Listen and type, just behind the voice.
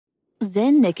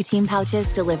Zyn nicotine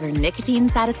pouches deliver nicotine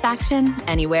satisfaction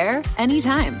anywhere,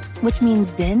 anytime, which means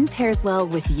Zyn pairs well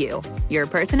with you, your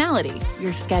personality,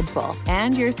 your schedule,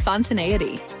 and your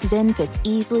spontaneity. Zyn fits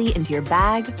easily into your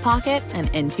bag, pocket, and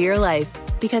into your life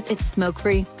because it's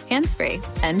smoke-free, hands-free,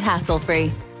 and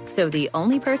hassle-free. So the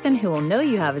only person who will know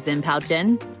you have a Zyn pouch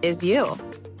in is you.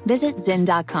 Visit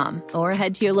Zyn.com or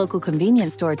head to your local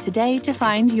convenience store today to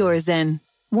find your Zyn.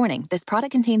 Warning, this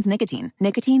product contains nicotine.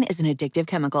 Nicotine is an addictive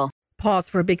chemical. Pause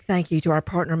for a big thank you to our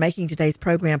partner making today's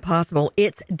program possible.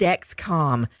 It's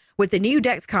Dexcom. With the new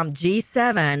Dexcom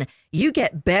G7, you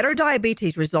get better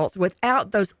diabetes results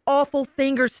without those awful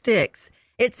finger sticks.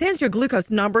 It sends your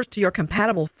glucose numbers to your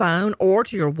compatible phone or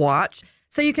to your watch,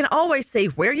 so you can always see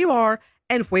where you are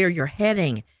and where you're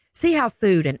heading. See how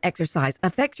food and exercise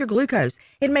affects your glucose.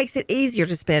 It makes it easier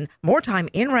to spend more time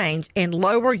in range and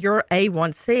lower your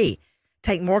A1C.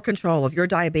 Take more control of your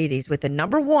diabetes with the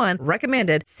 #1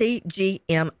 recommended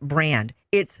CGM brand.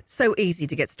 It's so easy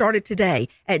to get started today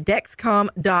at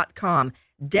Dexcom.com.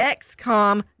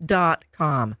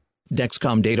 Dexcom.com.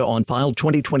 Dexcom data on file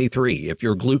 2023. If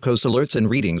your glucose alerts and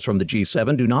readings from the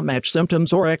G7 do not match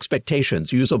symptoms or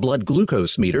expectations, use a blood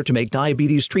glucose meter to make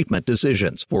diabetes treatment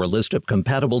decisions. For a list of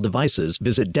compatible devices,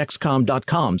 visit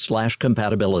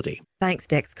Dexcom.com/compatibility. Thanks,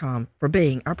 Dexcom, for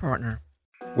being our partner.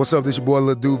 What's up, this your boy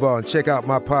Lil Duval, and check out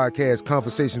my podcast,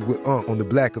 Conversations with Unc, on the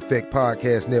Black Effect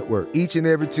Podcast Network. Each and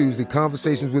every Tuesday,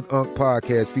 Conversations with Unc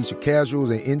podcast feature casuals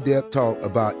and in-depth talk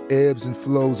about ebbs and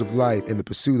flows of life and the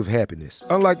pursuit of happiness.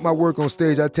 Unlike my work on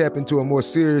stage, I tap into a more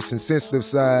serious and sensitive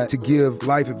side to give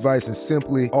life advice and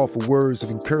simply offer words of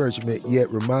encouragement, yet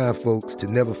remind folks to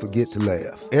never forget to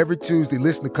laugh. Every Tuesday,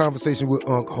 listen to Conversations with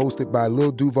Unc, hosted by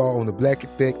Lil Duval on the Black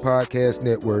Effect Podcast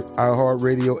Network,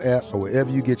 iHeartRadio app, or wherever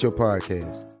you get your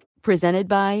podcasts. Presented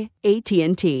by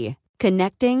AT&T.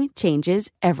 Connecting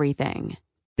changes everything.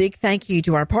 Big thank you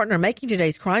to our partner making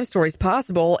today's crime stories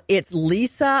possible. It's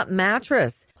Leesa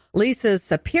Mattress. Leesa's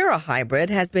Sapira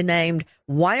Hybrid has been named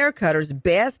Wirecutter's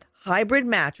best hybrid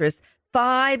mattress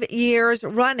 5 years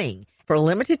running. For a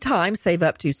limited time, save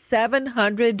up to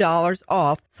 $700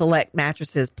 off select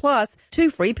mattresses plus 2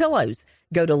 free pillows.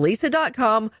 Go to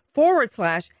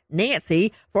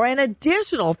Leesa.com/Nancy for an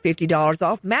additional $50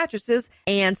 off mattresses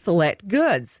and select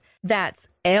goods. That's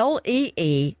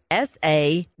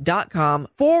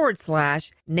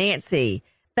LEESA.com/Nancy.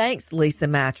 Thanks, Leesa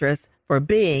Mattress, for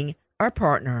being our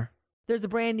partner. There's a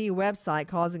brand new website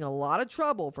causing a lot of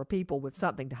trouble for people with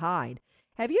something to hide.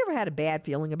 Have you ever had a bad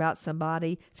feeling about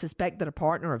somebody, suspected a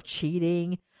partner of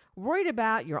cheating? Worried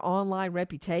about your online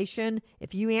reputation?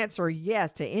 If you answer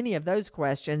yes to any of those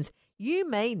questions, you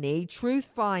may need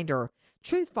TruthFinder.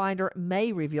 TruthFinder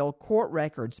may reveal court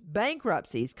records,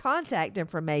 bankruptcies, contact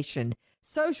information,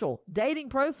 social, dating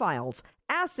profiles,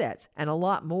 assets, and a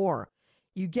lot more.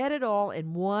 You get it all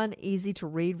in one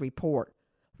easy-to-read report.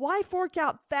 Why fork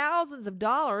out thousands of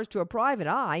dollars to a private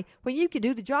eye when you can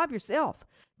do the job yourself?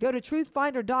 Go to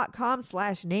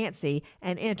truthfinder.com/Nancy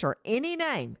and enter any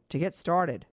name to get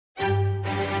started.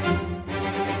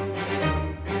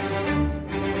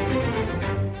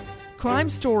 Crime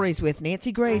Stories with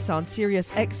Nancy Grace on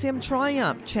Sirius XM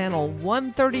Triumph, Channel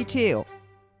 132.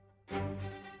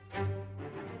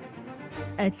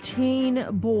 A teen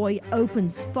boy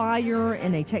opens fire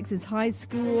in a Texas high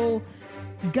school,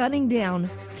 gunning down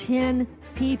 10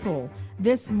 people.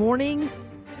 This morning,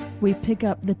 we pick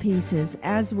up the pieces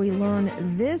as we learn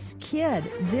this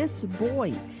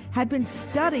boy, had been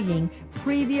studying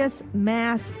previous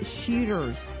mass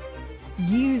shooters,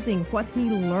 using what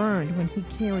he learned when he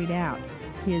carried out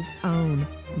his own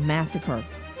massacre.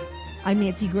 I'm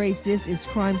Nancy Grace. This is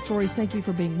Crime Stories. Thank you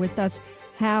for being with us.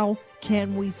 How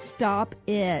can we stop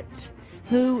it?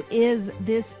 Who is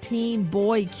this teen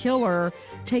boy killer?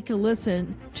 Take a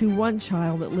listen to one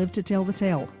child that lived to tell the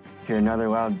tale. Hear another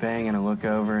loud bang, and I look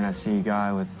over and I see a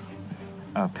guy with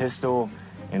a pistol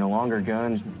and a longer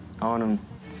gun on him.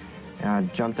 And I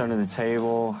jumped under the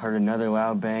table, heard another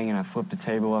loud bang, and I flipped the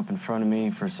table up in front of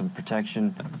me for some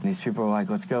protection. And these people were like,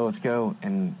 let's go, let's go.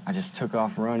 And I just took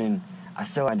off running. I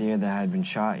still had no idea that I had been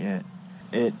shot yet.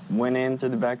 It went in through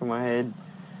the back of my head,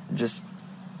 just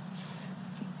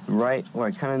right,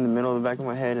 like kind of in the middle of the back of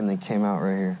my head, and then came out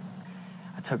right here.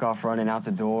 I took off running out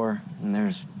the door, and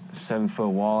there's a 7-foot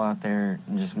wall out there,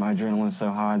 and just my adrenaline's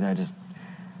so high that I just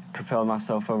propelled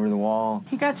myself over the wall.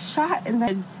 He got shot in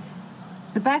the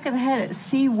back of the head at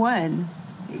C1.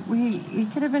 He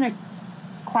could have been a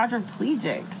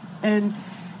quadriplegic, and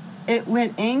it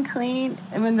went in clean,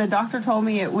 and when the doctor told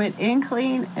me it went in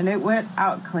clean and it went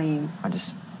out clean. I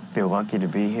just feel lucky to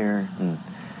be here, and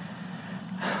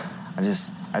I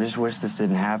just wish this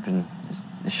didn't happen.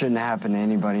 It shouldn't happen to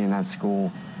anybody in that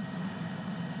school.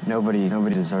 Nobody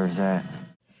deserves that.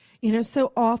 You know,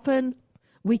 so often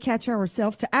we catch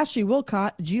ourselves. To Ashley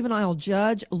Wilcott, juvenile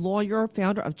judge, lawyer,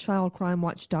 founder of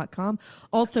ChildCrimeWatch.com.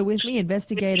 Also with me,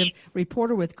 investigative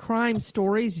reporter with Crime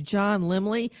Stories, John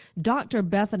Limley, Dr.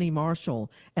 Bethany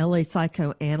Marshall, LA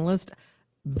psychoanalyst,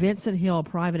 Vincent Hill,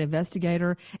 private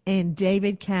investigator, and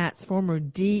David Katz, former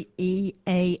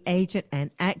DEA agent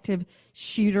and active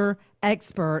shooter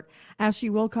expert. Ashley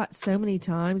Wilcott, so many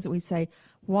times we say,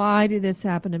 why did this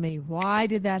happen to me? Why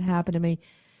did that happen to me?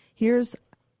 Here's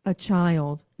a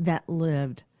child that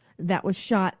lived, that was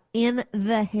shot in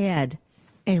the head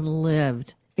and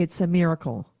lived. It's a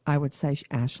miracle, I would say,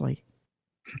 Ashley.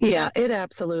 Yeah, it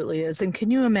absolutely is. And can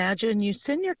you imagine, you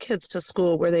send your kids to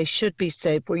school where they should be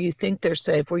safe, where you think they're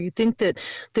safe, where you think that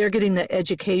they're getting the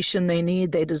education they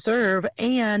need, they deserve,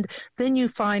 and then you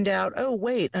find out, oh,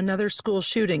 wait, another school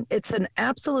shooting. It's an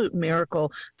absolute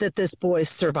miracle that this boy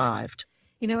survived.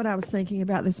 You know what I was thinking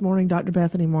about this morning, Dr.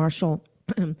 Bethany Marshall?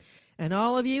 And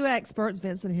all of you experts,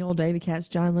 Vincent Hill, David Katz,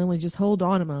 John Limley, just hold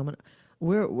on a moment.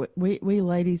 We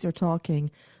ladies are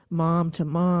talking mom to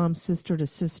mom, sister to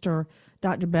sister.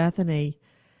 Dr. Bethany,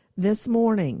 this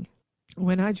morning,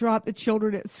 when I dropped the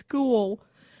children at school,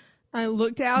 I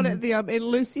looked out at them, and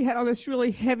Lucy had on this really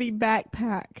heavy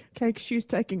backpack, okay, 'cause she was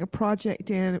taking a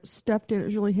project in. It was stuffed in. It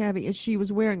was really heavy, and she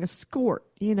was wearing a skirt.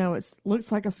 You know, it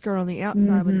looks like a skirt on the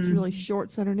outside, but it's really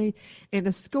shorts underneath. And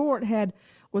the skirt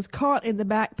was caught in the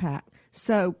backpack.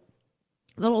 So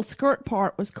the little skirt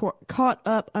part was caught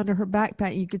up under her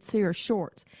backpack. You could see her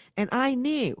shorts. And I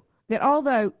knew that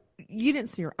although you didn't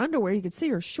see her underwear, you could see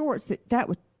her shorts, that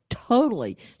would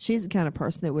totally, she's the kind of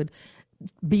person that would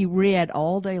be red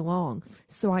all day long.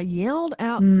 So I yelled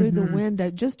out through the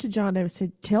window just to John Davis,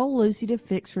 said, tell Lucy to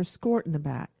fix her skirt in the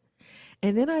back.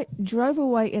 And then I drove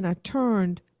away, and I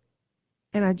turned,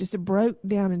 and I just broke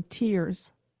down in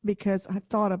tears because I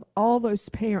thought of all those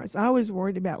parents. I was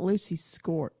worried about Lucy's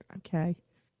skirt, okay?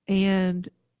 And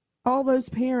all those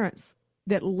parents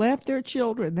that left their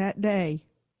children that day,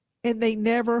 and they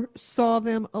never saw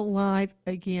them alive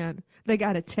again. They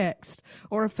got a text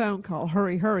or a phone call,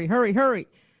 hurry, hurry, hurry, hurry.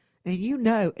 And you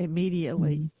know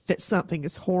immediately that something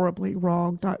is horribly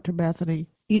wrong, Dr. Bethany.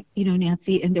 You know,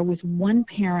 Nancy, and there was one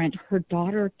parent, her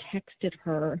daughter texted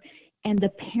her, and the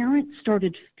parent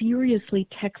started furiously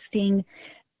texting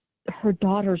her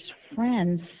daughter's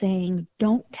friends saying,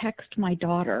 don't text my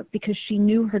daughter, because she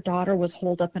knew her daughter was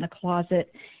holed up in a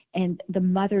closet, and the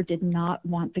mother did not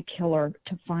want the killer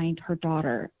to find her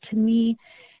daughter. To me,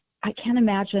 I can't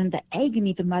imagine the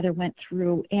agony the mother went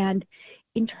through. And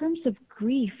in terms of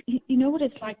grief, you know what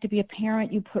it's like to be a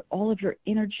parent. You put all of your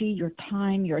energy, your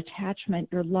time, your attachment,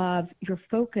 your love, your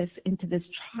focus into this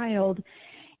child,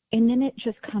 and then it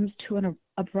just comes to an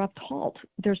abrupt halt.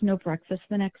 There's no breakfast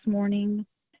the next morning.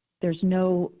 There's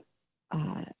no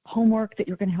homework that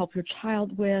you're going to help your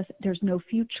child with. There's no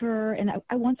future. And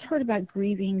I once heard about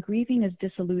grieving. Grieving is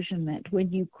disillusionment. When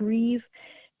you grieve,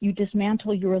 you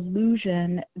dismantle your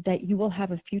illusion that you will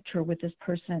have a future with this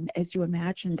person as you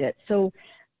imagined it. So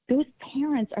those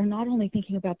parents are not only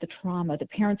thinking about the trauma, the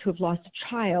parents who have lost a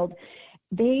child,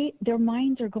 their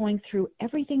minds are going through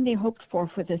everything they hoped for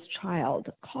this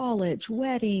child, college,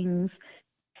 weddings,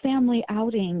 family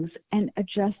outings, and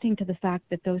adjusting to the fact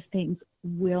that those things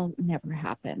will never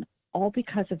happen, all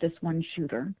because of this one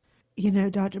shooter. You know,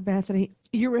 Dr. Bethany,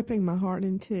 you're ripping my heart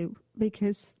in two,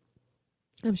 because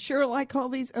I'm sure, like all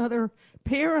these other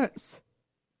parents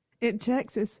in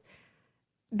Texas,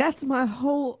 that's my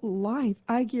whole life.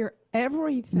 I gear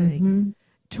everything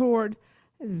toward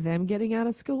them getting out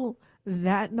of school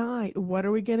that night. What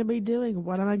are we going to be doing?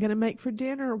 What am I going to make for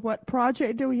dinner? What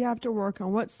project do we have to work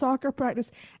on? What soccer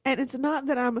practice? And it's not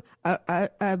that I'm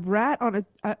a rat on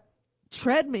a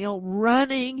treadmill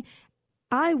running.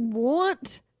 I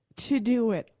want to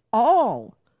do it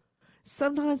all.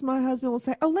 Sometimes my husband will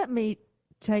say, oh, let me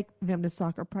take them to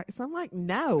soccer practice. I'm like,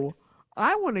 no,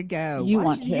 I want to go.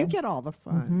 Why should you get all the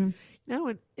fun? No,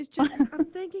 and it's just, I'm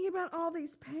thinking about all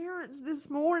these parents this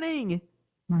morning.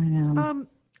 I know.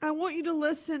 I want you to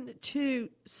listen to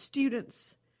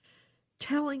students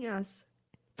telling us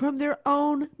from their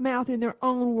own mouth, in their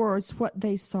own words, what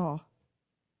they saw.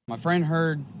 My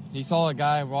friend he saw a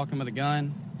guy walking with a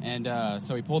gun, and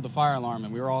so he pulled the fire alarm,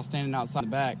 and we were all standing outside the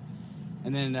back.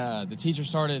 And then the teacher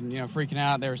started, freaking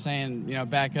out. They were saying,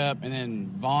 back up. And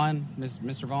then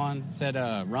Mr. Vaughn said,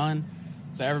 run.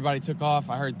 So everybody took off.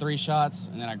 I heard 3 shots,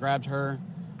 and then I grabbed her.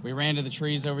 We ran to the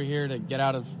trees over here to get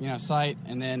out of, sight.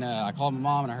 And then I called my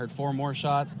mom, and I heard 4 more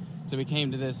shots. So we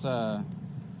came to this car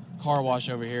wash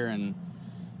over here, and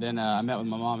then I met with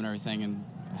my mom and everything. And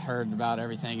heard about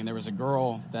everything, and there was a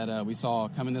girl that we saw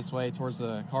coming this way towards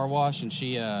the car wash, and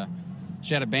she had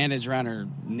a bandage around her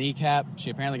kneecap. She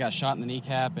apparently got shot in the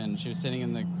kneecap, and she was sitting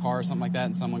in the car or something like that,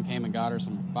 and someone came and got her,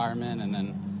 some firemen, and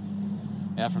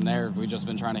then, yeah, from there, we've just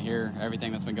been trying to hear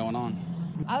everything that's been going on.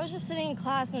 I was just sitting in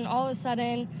class, and all of a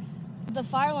sudden, the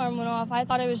fire alarm went off. I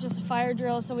thought it was just a fire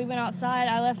drill, so we went outside.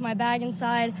 I left my bag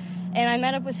inside, and I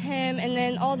met up with him, and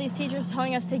then all these teachers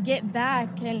telling us to get back,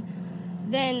 and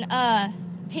then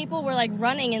people were, like,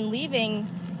 running and leaving,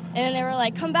 and then they were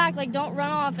like, come back, like, don't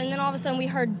run off, and then all of a sudden we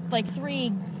heard, like,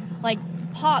 3, like,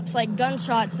 pops, like,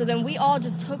 gunshots, so then we all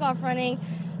just took off running.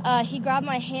 He grabbed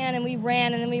my hand, and we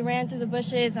ran, and then we ran through the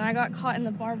bushes, and I got caught in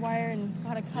the barbed wire and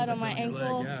got a cut on my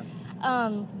ankle.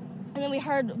 And then we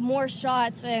heard more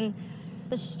shots, and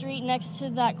the street next to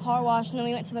that car wash, and then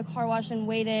we went to the car wash and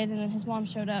waited, and then his mom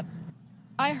showed up.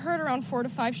 I heard around 4 to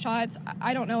 5 shots.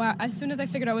 I don't know. As soon as I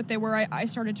figured out what they were, I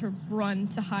started to run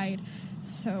to hide.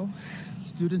 So,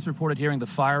 students reported hearing the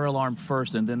fire alarm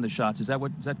first and then the shots. Is that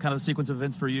kind of the sequence of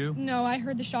events for you? No, I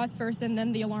heard the shots first, and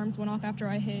then the alarms went off after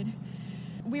I hid.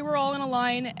 We were all in a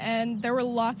line, and there were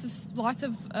lots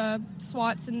of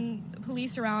SWATs and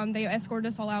police around. They escorted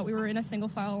us all out. We were in a single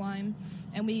file line,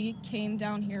 and we came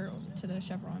down here to the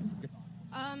Chevron.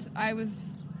 I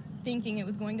was thinking it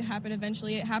was going to happen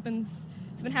eventually. It happens.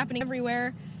 It's been happening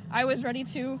everywhere. I was ready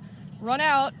to run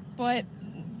out, but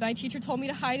my teacher told me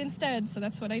to hide instead, so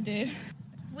that's what I did.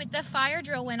 With the fire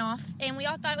drill went off, and we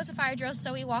all thought it was a fire drill,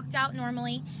 so we walked out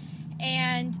normally,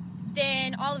 and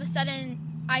then all of a sudden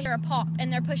I hear a pop,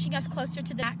 and they're pushing us closer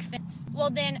to the back fence. Well,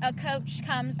 then a coach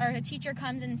comes, or a teacher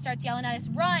comes and starts yelling at us,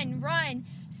 run, run.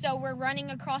 So we're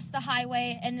running across the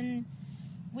highway, and then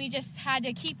we just had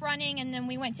to keep running, and then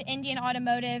we went to Indian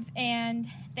Automotive, and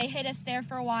they hit us there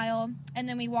for a while, and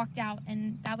then we walked out,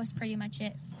 and that was pretty much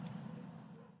it.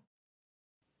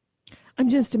 I'm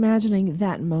just imagining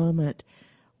that moment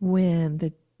when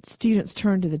the students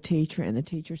turn to the teacher and the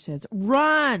teacher says,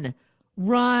 run,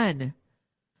 run.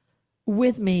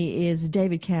 With me is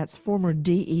David Katz, former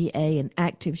DEA and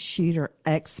active shooter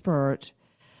expert,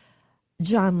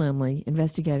 John Limley,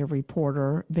 investigative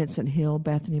reporter, Vincent Hill,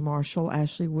 Bethany Marshall,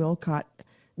 Ashley Wilcott.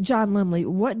 John Limley,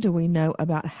 what do we know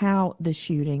about how the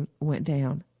shooting went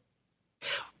down?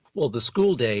 Well, the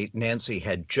school day, Nancy,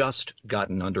 had just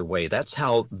gotten underway. That's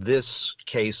how this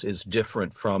case is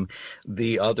different from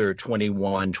the other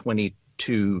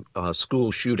 22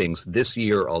 school shootings this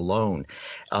year alone.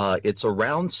 It's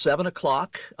around 7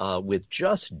 o'clock with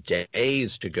just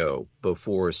days to go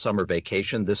before summer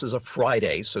vacation. This is a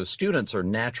Friday, so students are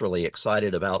naturally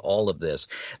excited about all of this.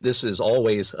 This is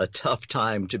always a tough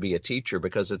time to be a teacher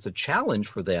because it's a challenge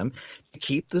for them to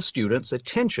keep the students'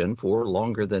 attention for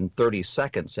longer than 30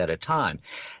 seconds at a time.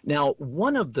 Now,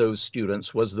 one of those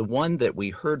students was the one that we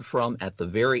heard from at the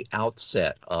very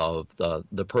outset of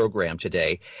the program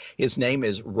today. His name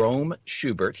is Rome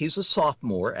Schubert. He's a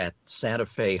sophomore at Santa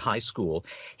Fe High School.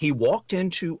 He walked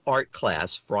into art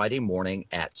class Friday morning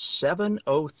at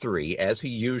 7:03, as he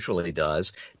usually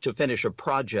does, to finish a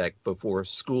project before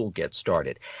school gets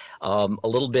started. A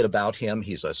little bit about him.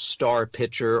 He's a star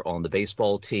pitcher on the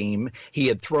baseball team. He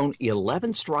had thrown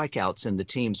 11 strikeouts in the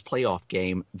team's playoff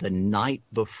game the night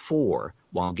before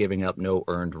while giving up no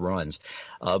earned runs,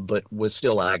 but was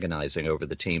still agonizing over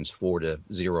the team's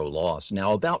 4-0 loss.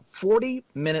 Now, about 40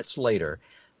 minutes later,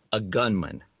 a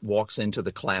gunman walks into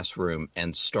the classroom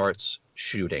and starts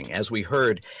shooting. As we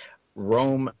heard,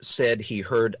 Rome said he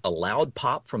heard a loud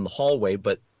pop from the hallway,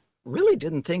 but really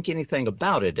didn't think anything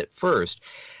about it at first.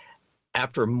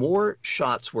 After more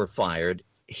shots were fired,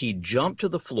 he jumped to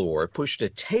the floor, pushed a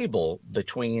table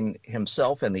between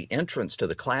himself and the entrance to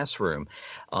the classroom,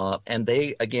 and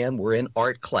they, again, were in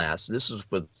art class. This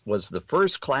was the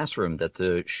first classroom that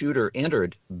the shooter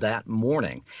entered that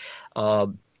morning.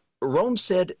 Rome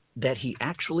said that he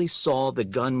actually saw the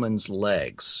gunman's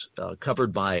legs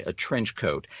covered by a trench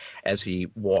coat as he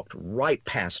walked right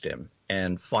past him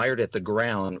and fired at the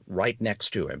ground right next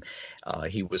to him.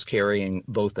 He was carrying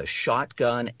both a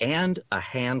shotgun and a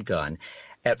handgun.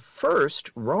 At first,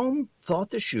 Rome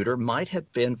thought the shooter might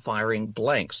have been firing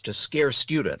blanks to scare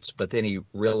students, but then he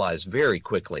realized very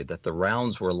quickly that the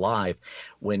rounds were live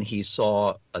when he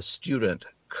saw a student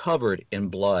covered in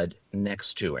blood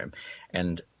next to him.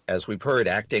 And as we've heard,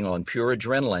 acting on pure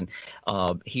adrenaline,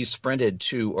 he sprinted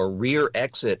to a rear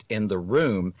exit in the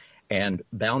room and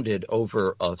bounded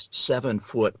over a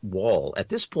 7-foot wall. At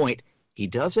this point, he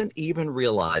doesn't even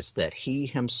realize that he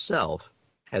himself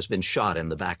has been shot in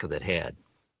the back of the head.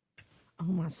 Oh,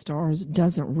 my stars,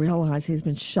 doesn't realize he's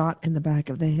been shot in the back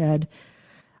of the head.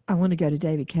 I want to go to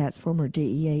David Katz, former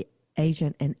DEA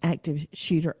agent and active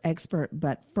shooter expert.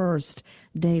 But first,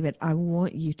 David, I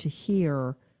want you to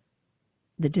hear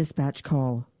the dispatch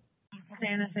call.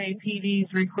 Santa Fe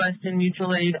PD's requesting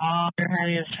mutual aid. They're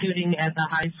having a shooting at the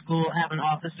high school. Have an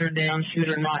officer down,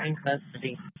 shooter not in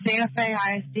custody. Santa Fe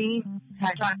ISD,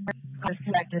 is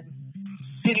connected.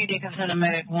 City Dickinson and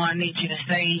Medic 1 need you to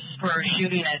stay for a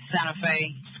shooting at Santa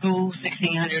Fe School,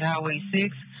 1600 Highway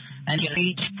 6. And you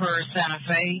each per Santa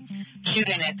Fe,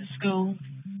 shooting at the school.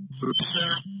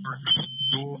 Center for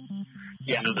school,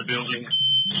 into the building.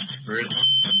 There is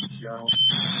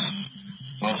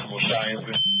multiple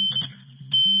shots.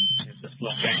 It's this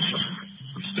location.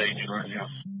 We're staging right now.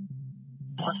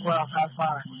 Well, shots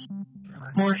fired.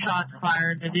 More shots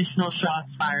fired, additional shots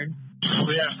fired.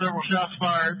 We have several shots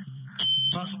fired.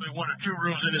 Possibly one or two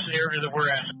rooms in this area that we're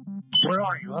at. Where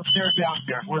are you? Upstairs,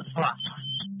 downstairs? Where's the front?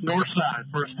 North side,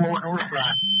 first floor, north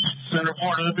side. Center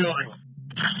part of the building.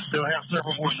 Still have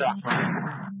several more shots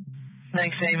fired.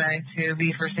 Thanks, AMA, to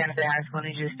be for Santa Fe High School.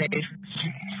 Need you to stage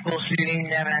school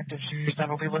shooting. Have an active shooter,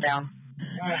 several people down.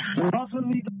 We also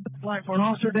need the flight for an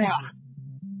officer down.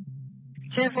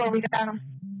 10-4, we got him.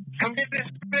 Come get this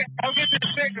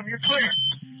victim. You're clear.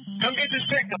 Come get this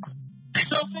victim.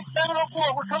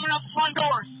 60704, we're coming out the front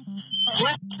doors.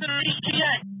 Western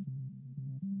ETA.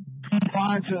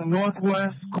 Find to the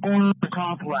northwest corner of the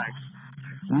complex.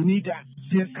 We need to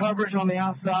get coverage on the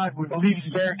outside. We believe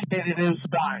he's barricaded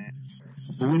inside.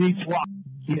 We need SWAT.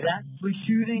 He's actually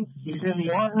shooting. He's in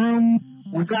the art room.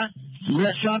 We got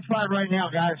shots fired right now,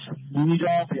 guys. We need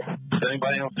all of you. Does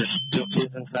anybody know if there's still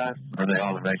kids inside? Or are they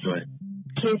all evacuated?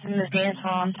 Kids in the dance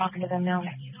hall. I'm talking to them now.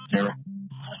 Sarah?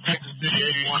 Texas City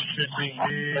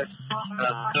 8115.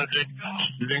 Subject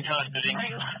is in custody.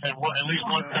 And at least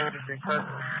one person is in custody.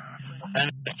 And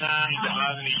at the time he's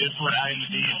advising he did put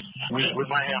IEDs. We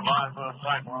might have eyes on the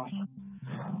site room.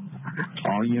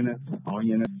 All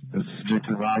units. This is just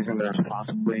advising there's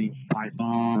possibly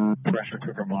Python pressure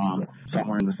cooker bomb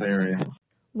somewhere in this area.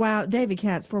 Wow, David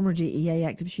Katz, former GEA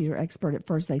active shooter expert. At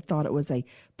first they thought it was a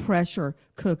pressure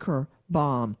cooker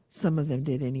bomb. Some of them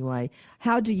did anyway.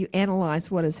 How do you analyze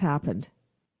what has happened?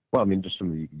 Well, I mean, just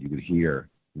from you could hear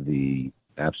the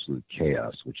absolute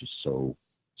chaos, which is so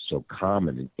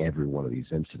common in every one of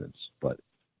these incidents. But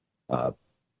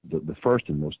the first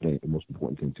and most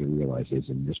important thing to realize is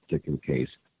in this particular case,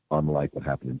 unlike what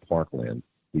happened in Parkland,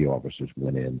 the officers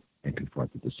went in and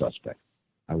confronted the suspect.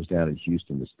 I was down in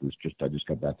Houston. I just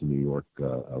got back to New York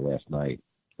last night.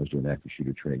 I was doing active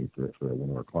shooter training for one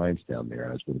of our clients down there.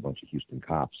 I was with a bunch of Houston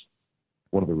cops.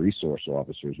 One of the resource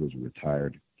officers was a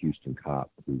retired Houston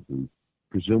cop who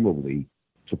presumably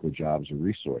took a job as a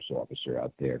resource officer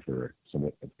out there for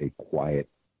somewhat a quiet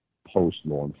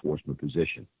post-law enforcement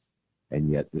position.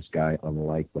 And yet this guy,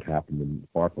 unlike what happened in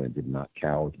Parkland, did not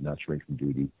cower, did not shrink from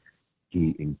duty.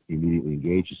 He immediately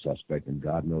engaged the suspect, and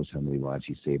God knows how many lives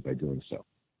he saved by doing so.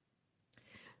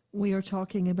 We are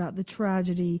talking about the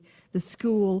tragedy, the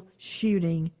school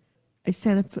shooting. A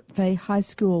Santa Fe high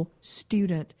school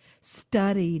student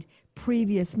studied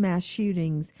previous mass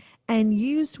shootings and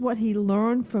used what he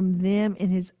learned from them in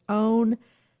his own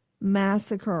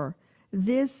massacre.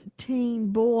 This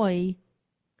teen boy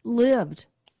lived.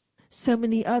 So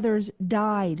many others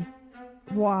died.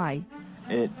 Why?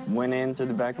 It went in through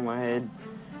the back of my head,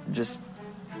 just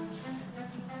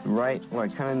right,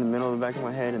 like kind of in the middle of the back of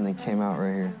my head, and then came out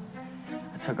right here.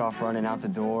 I took off running out the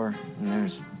door, and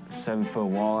there's a 7-foot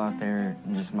wall out there,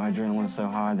 and just my adrenaline was so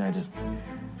high that I just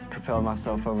propelled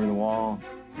myself over the wall.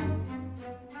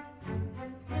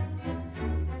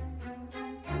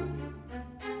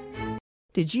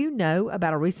 Did you know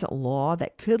about a recent law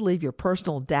that could leave your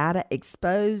personal data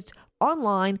exposed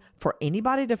online for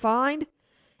anybody to find?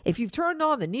 If you've turned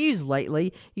on the news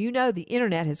lately, you know the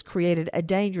internet has created a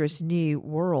dangerous new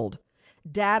world.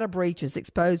 Data breaches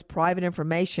expose private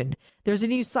information. There's a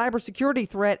new cybersecurity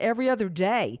threat every other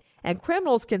day, and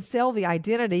criminals can sell the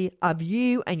identity of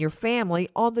you and your family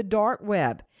on the dark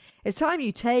web. It's time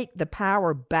you take the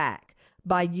power back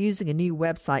by using a new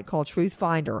website called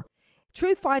TruthFinder.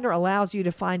 TruthFinder allows you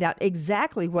to find out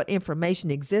exactly what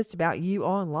information exists about you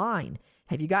online.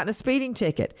 Have you gotten a speeding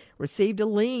ticket, received a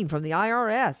lien from the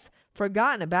IRS,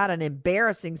 forgotten about an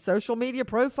embarrassing social media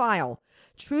profile?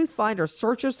 TruthFinder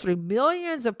searches through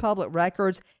millions of public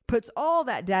records, puts all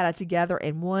that data together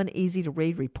in one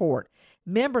easy-to-read report.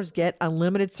 Members get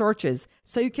unlimited searches,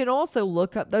 so you can also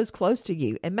look up those close to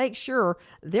you and make sure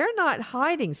they're not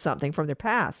hiding something from their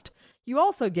past. You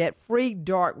also get free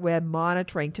dark web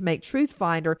monitoring to make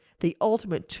TruthFinder the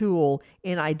ultimate tool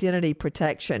in identity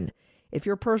protection. If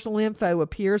your personal info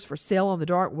appears for sale on the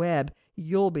dark web,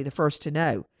 you'll be the first to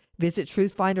know. Visit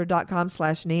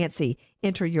truthfinder.com/Nancy.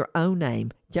 Enter your own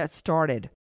name. Get started.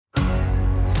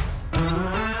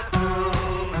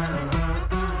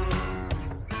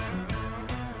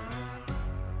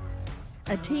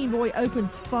 A teen boy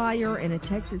opens fire in a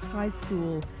Texas high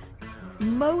school,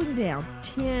 mowing down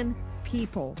 10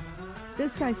 people.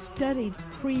 This guy studied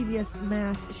previous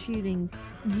mass shootings,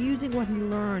 using what he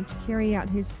learned to carry out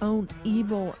his own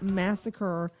evil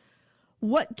massacre.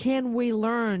 What can we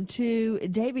learn? To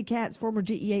David Katz, former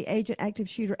DEA agent, active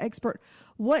shooter expert.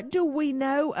 What do we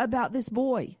know about this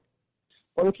boy?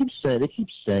 Well, they keep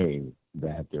saying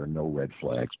that there are no red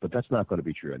flags, but that's not going to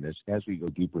be true. And as we go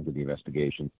deeper into the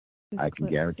investigation, I can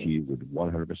guarantee you with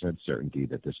 100% certainty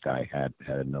that this guy had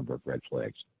a number of red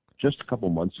flags. Just a couple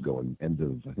months ago, I think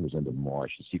it was end of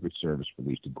March, the Secret Service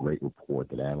released a great report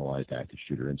that analyzed active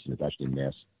shooter incidents, actually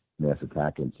mass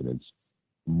attack incidents,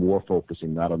 more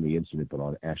focusing not on the incident but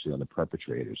on the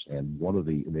perpetrators. And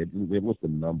they listed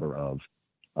a number of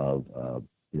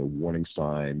warning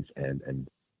signs and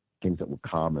things that were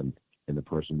common in the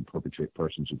persons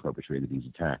who perpetrated these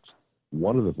attacks.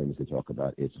 One of the things they talk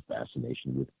about is a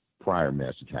fascination with prior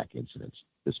mass attack incidents.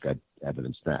 This guy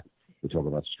evidenced that. They talk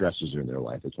about stresses in their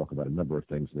life. They talk about a number of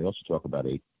things. They also talk about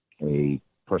a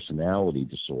personality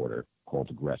disorder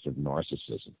called aggressive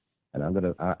narcissism. And I'm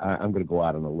gonna go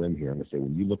out on a limb here. I'm gonna say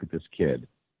when you look at this kid,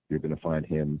 you're gonna find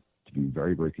him to be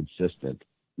very, very consistent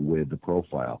with the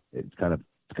profile. It's kind of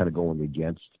going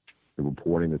against the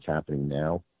reporting that's happening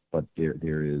now, but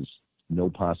there is no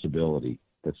possibility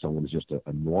that someone is just a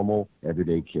normal,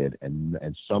 everyday kid and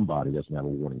somebody doesn't have a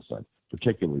warning sign,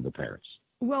 particularly the parents.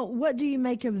 Well, what do you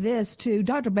make of this? To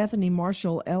Dr. Bethany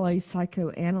Marshall, LA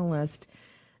psychoanalyst,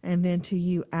 and then to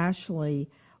you, Ashley,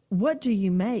 what do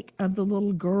you make of the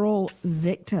little girl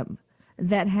victim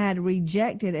that had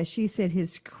rejected, as she said,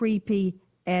 his creepy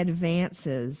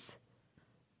advances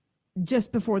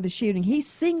just before the shooting? He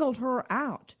singled her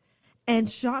out and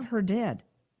shot her dead.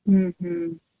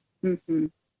 Mm-hmm. Mm-hmm.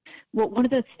 Well, one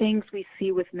of the things we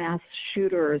see with mass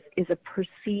shooters is a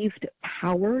perceived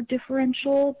power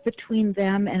differential between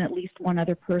them and at least one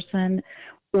other person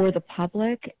or the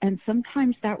public. And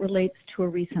sometimes that relates to a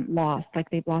recent loss, like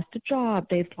they've lost a job,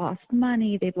 they've lost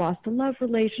money, they've lost a love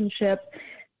relationship.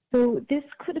 So this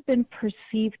could have been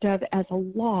perceived of as a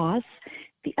loss.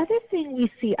 The other thing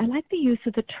we see, I like the use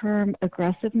of the term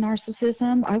aggressive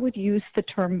narcissism. I would use the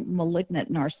term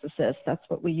malignant narcissist. That's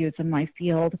what we use in my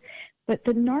field. But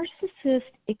the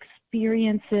narcissist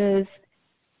experiences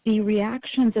the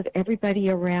reactions of everybody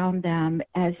around them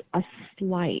as a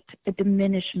slight, a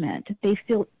diminishment. They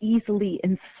feel easily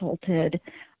insulted,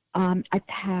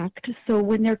 attacked. So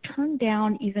when they're turned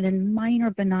down, even in minor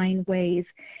benign ways,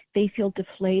 they feel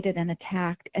deflated and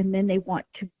attacked, and then they want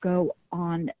to go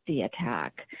on the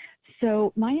attack.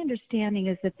 So my understanding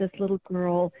is that this little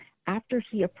girl, after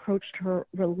he approached her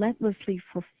relentlessly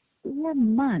for 4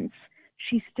 months,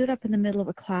 she stood up in the middle of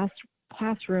a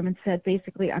classroom and said,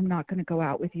 basically, I'm not going to go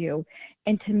out with you.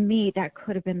 And to me, that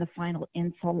could have been the final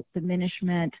insult,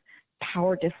 diminishment,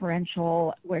 power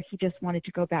differential, where he just wanted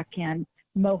to go back in,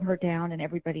 mow her down and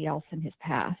everybody else in his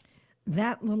path.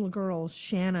 That little girl,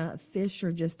 Shanna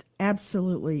Fisher, just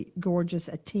absolutely gorgeous,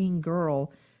 a teen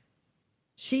girl.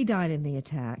 She died in the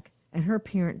attack, and her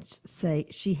parents say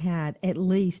she had at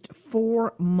least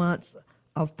 4 months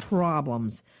of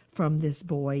problems from this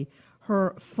boy.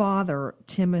 Her father,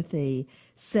 Timothy,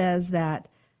 says that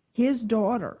his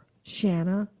daughter,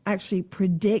 Shanna, actually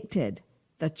predicted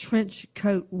the trench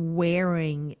coat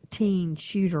wearing teen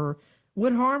shooter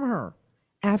would harm her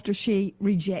after she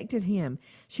rejected him.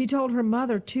 She told her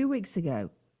mother 2 weeks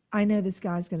ago, I know this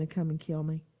guy's going to come and kill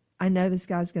me. I know this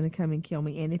guy's going to come and kill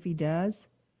me. And if he does,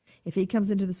 if he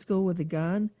comes into the school with a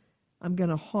gun, I'm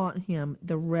going to haunt him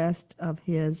the rest of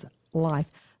his life.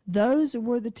 Those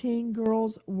were the teen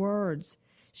girl's words.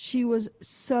 She was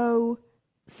so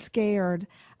scared.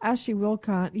 Ashley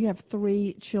Wilcott, you have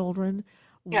 3 children.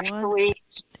 One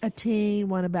a teen,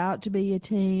 one about to be a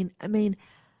teen. I mean,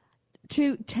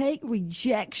 to take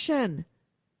rejection.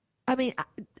 I mean,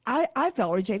 I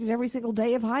felt rejected every single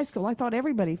day of high school. I thought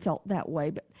everybody felt that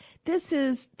way. But this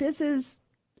is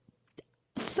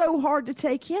so hard to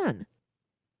take in.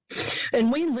 And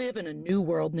we live in a new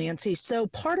world, Nancy. So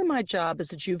part of my job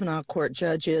as a juvenile court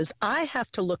judge is I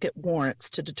have to look at warrants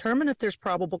to determine if there's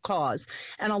probable cause.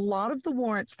 And a lot of the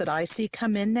warrants that I see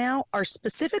come in now are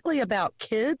specifically about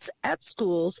kids at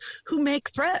schools who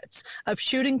make threats of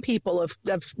shooting people, of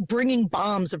bringing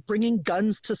bombs, of bringing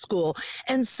guns to school.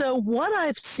 And so what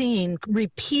I've seen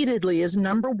repeatedly is,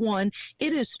 number one,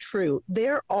 it is true.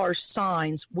 There are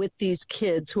signs with these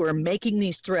kids who are making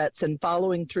these threats and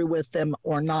following through with them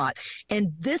or not. not.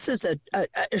 And this is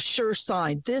a sure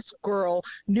sign. This girl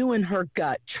knew in her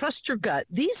gut. Trust your gut.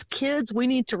 These kids we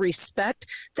need to respect.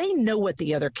 They know what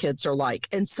the other kids are like.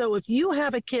 And so if you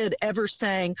have a kid ever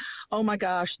saying, oh my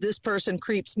gosh, this person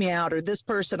creeps me out, or this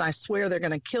person, I swear they're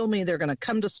going to kill me, they're going to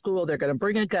come to school, they're going to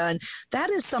bring a gun, that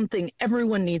is something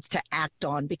everyone needs to act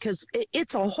on, because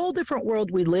it's a whole different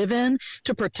world we live in.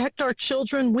 To protect our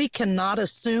children, we cannot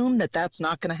assume that that's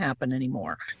not going to happen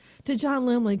anymore. To John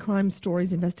Limley, Crime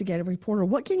Stories investigative reporter,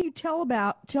 what can you tell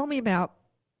me about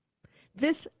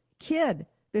this kid,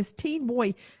 this teen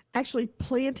boy, actually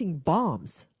planting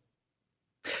bombs?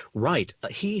 Right.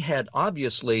 He had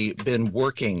obviously been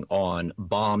working on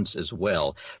bombs as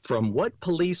well. From what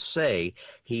police say,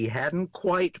 he hadn't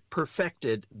quite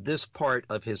perfected this part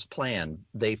of his plan.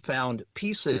 They found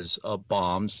pieces of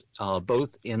bombs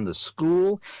both in the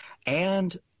school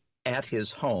and at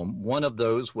his home. One of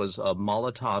those was a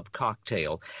Molotov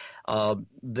cocktail.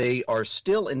 They are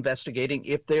still investigating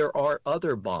if there are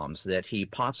other bombs that he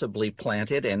possibly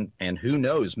planted, and who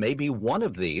knows, maybe one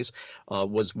of these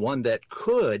was one that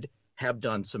could have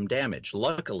done some damage.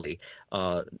 Luckily,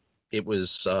 it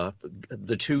was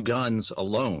the two guns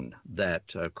alone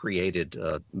that created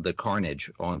the carnage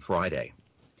on Friday.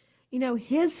 You know,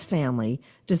 his family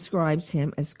describes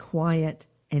him as quiet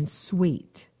and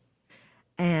sweet.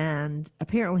 And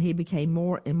apparently he became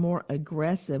more and more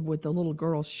aggressive with the little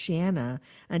girl, Shanna,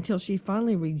 until she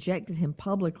finally rejected him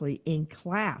publicly in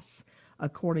class,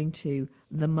 according to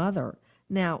the mother.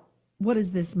 Now, what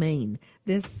does this mean?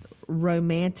 This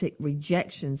romantic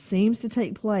rejection seems to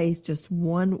take place just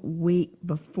 1 week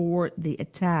before the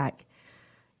attack.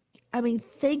 I mean,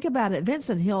 think about it.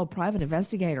 Vincent Hill, private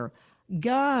investigator,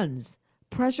 guns,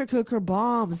 pressure cooker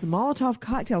bombs, Molotov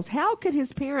cocktails. How could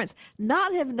his parents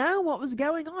not have known what was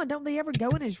going on? Don't they ever go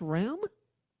in his room?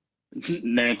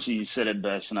 Nancy, you said it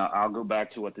best, and I'll go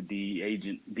back to what the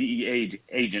DEA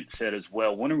agent said as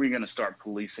well. When are we going to start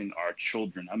policing our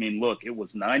children? I mean, look, it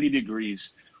was 90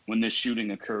 degrees when this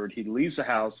shooting occurred. He leaves the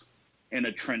house in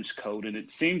a trench coat, and it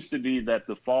seems to be that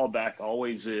the fallback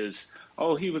always is,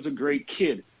 oh, he was a great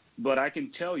kid. But I can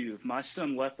tell you, if my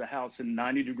son left the house in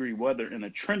 90-degree weather in a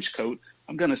trench coat,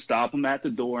 I'm going to stop him at the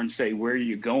door and say, where are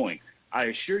you going? I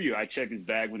assure you, I check his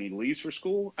bag when he leaves for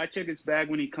school. I check his bag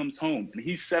when he comes home. And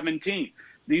he's 17.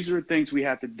 These are things we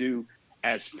have to do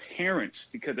as parents,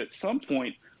 because at some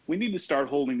point, we need to start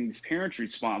holding these parents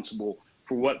responsible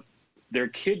for what their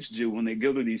kids do when they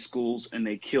go to these schools and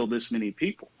they kill this many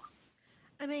people.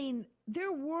 I mean,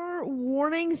 there were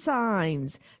warning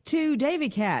signs. To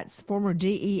David Katz, former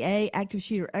DEA active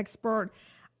shooter expert,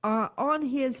 on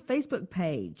his Facebook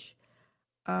page,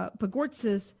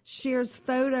 Pagortzis shares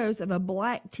photos of a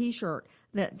black T-shirt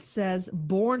that says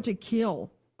 "Born to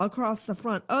Kill" across the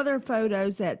front. Other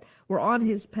photos that were on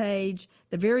his page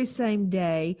the very same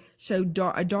day show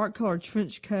a dark-colored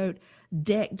trench coat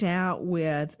decked out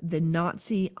with the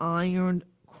Nazi Iron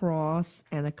Cross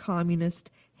and a communist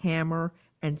hammer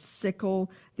and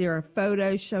sickle. There are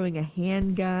photos showing a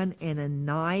handgun and a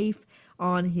knife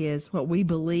on his, what we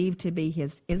believe to be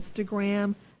his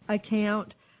Instagram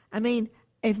account. I mean,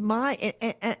 if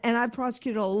and I've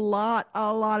prosecuted a lot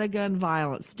of gun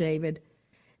violence, David.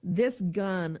 This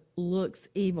gun looks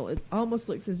evil. It almost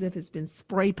looks as if it's been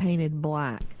spray painted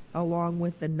black, along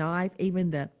with the knife.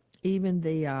 Even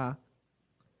the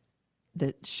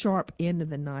sharp end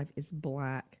of the knife is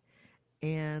black.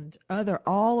 And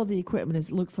all of the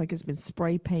equipment looks like it's been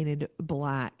spray painted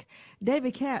black.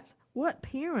 David Katz, what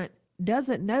parent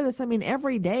doesn't know this? I mean,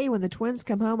 every day when the twins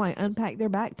come home, I unpack their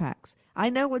backpacks.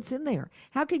 I know what's in there.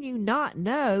 How can you not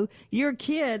know your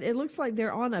kid? It looks like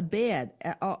they're on a bed,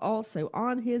 also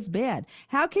on his bed.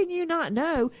 How can you not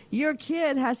know your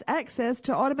kid has access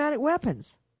to automatic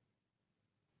weapons?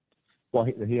 Well,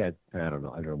 he had, I don't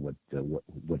know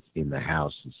what's in the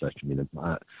house and such. I mean,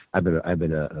 I've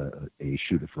been a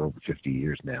shooter for over 50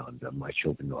 years now, and my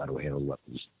children know how to handle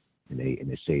weapons in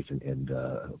a safe and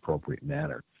appropriate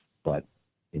manner. But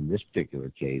in this particular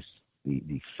case,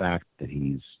 the fact that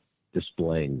he's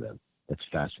displaying them, that's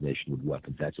fascination with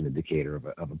weapons. That's an indicator of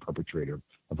a perpetrator of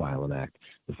a violent act.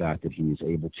 The fact that he's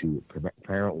able to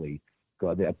apparently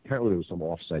there was some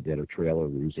offsite dead or trailer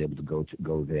where he was able to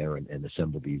go there and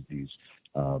assemble these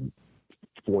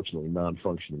fortunately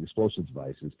non-functioning explosive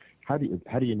devices. How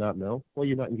do you not know? Well,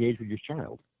 you're not engaged with your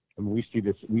child. I mean, we see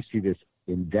this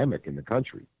endemic in the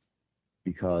country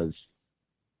because,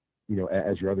 you know,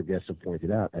 as your other guests have pointed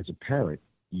out, as a parent,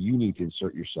 you need to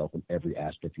insert yourself in every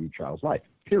aspect of your child's life,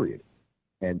 period.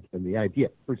 And the idea,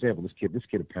 for example, this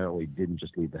kid apparently didn't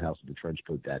just leave the house with a trench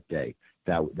coat that day.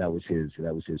 That was his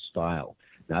style.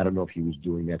 Now, I don't know if he was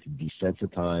doing that to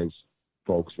desensitize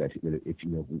folks that if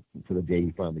for the day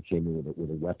he finally came in with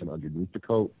a weapon underneath the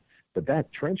coat, but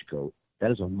that trench coat,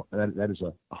 that is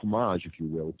a homage, if you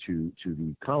will, to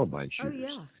the Columbine shooters. Oh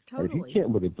yeah, totally. And if you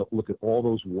can't look at all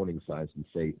those warning signs and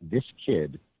say this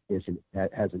kid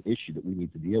has an issue that we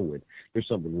need to deal with, there's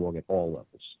something wrong at all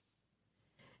levels.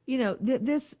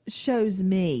 This shows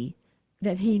me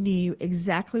that he knew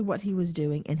exactly what he was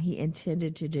doing and he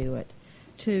intended to do it.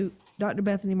 To Dr.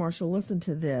 Bethany Marshall, listen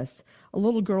to this. A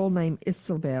little girl named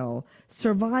Isabel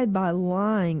survived by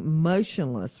lying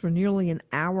motionless for nearly an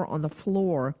hour on the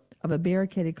floor of a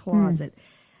barricaded closet,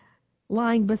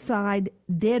 lying beside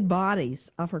dead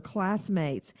bodies of her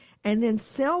classmates, and then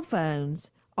cell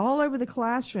phones all over the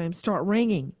classroom start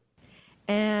ringing.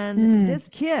 And this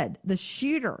kid, the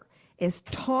shooter, is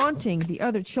taunting the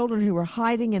other children who were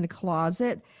hiding in a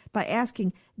closet by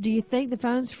asking, do you think the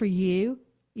phone's for you?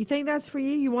 You think that's for you?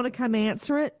 You want to come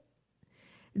answer it?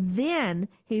 Then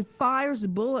he fires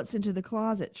bullets into the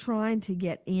closet trying to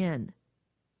get in.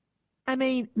 I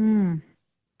mean,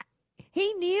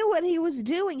 he knew what he was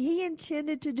doing. He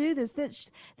intended to do this.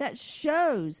 That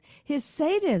shows his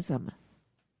sadism.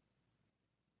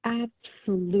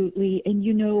 Absolutely. And,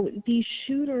 these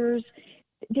shooters,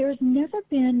 there's never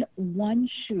been one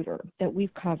shooter that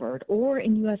we've covered or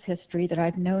in U.S. history that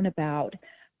I've known about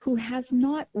who has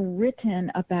not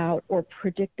written about or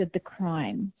predicted the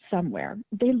crime somewhere.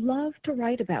 They love to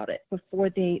write about it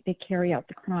before they carry out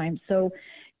the crime. So,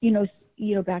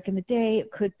 back in the day,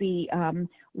 it could be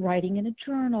writing in a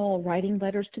journal, writing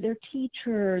letters to their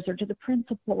teachers or to the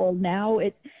principal. Now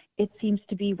it seems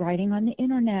to be writing on the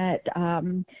internet,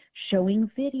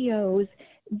 showing videos.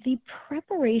 The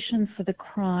preparation for the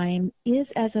crime is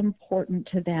as important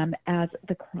to them as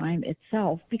the crime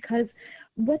itself, because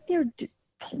what they're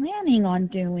planning on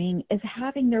doing is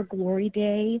having their glory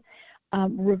day,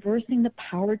 reversing the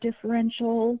power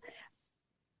differential,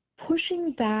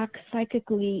 pushing back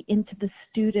psychically into the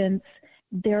students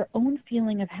their own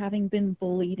feeling of having been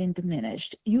bullied and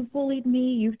diminished. You've bullied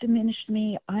me, you've diminished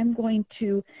me, I'm going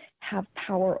to have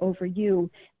power over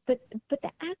you. But the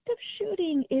act of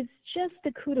shooting is just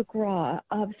the coup de grace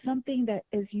of something that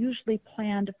is usually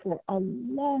planned for a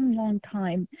long, long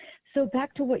time. So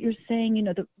back to what you're saying,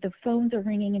 the phones are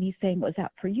ringing and he's saying, was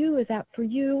that for you? Is that for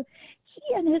you? He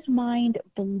in his mind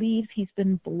believes he's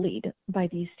been bullied by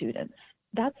these students.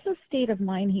 That's the state of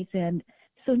mind he's in.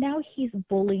 So now he's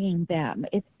bullying them.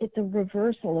 It's a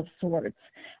reversal of sorts.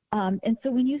 And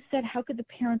so when you said, how could the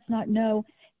parents not know?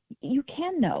 You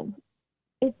can know.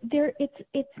 It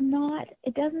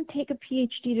doesn't take a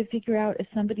PhD to figure out if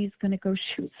somebody's going to go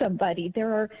shoot somebody.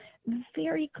 There are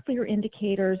very clear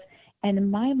indicators. And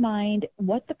in my mind,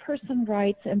 what the person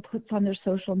writes and puts on their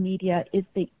social media is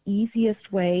the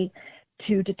easiest way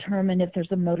to determine if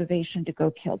there's a motivation to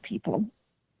go kill people.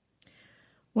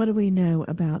 What do we know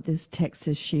about this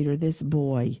Texas shooter, this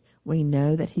boy? We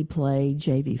know that he played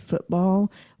JV football.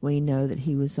 We know that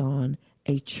he was on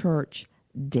a church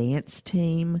dance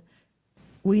team.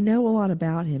 We know a lot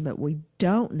about him, but we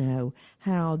don't know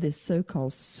how this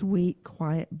so-called sweet,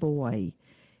 quiet boy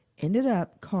ended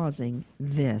up causing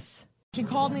this. She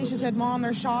called me. She said, Mom,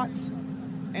 there's shots.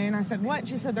 And I said, what?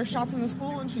 She said, there's shots in the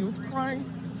school, and she was crying.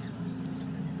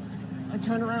 I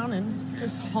turned around and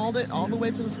just hauled it all the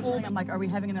way to the school. I'm like, are we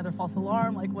having another false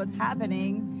alarm? Like, what's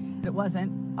happening? It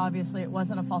wasn't. Obviously, it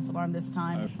wasn't a false alarm this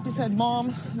time. She said,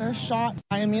 Mom, there's shots.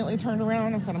 I immediately turned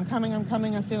around. I said, I'm coming.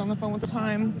 I stayed on the phone with the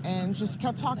time and just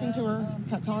kept talking to her,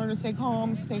 kept telling her to stay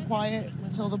calm, stay quiet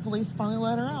until the police finally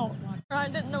let her out. I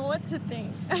didn't know what to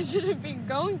think. I shouldn't be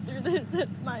going through this at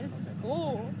my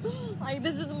school. Like,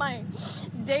 this is my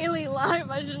daily life.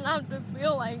 I shouldn't have to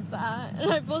feel like that.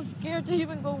 And I feel scared to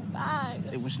even go back.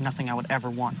 It was nothing I would ever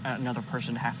want another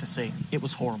person to have to see. It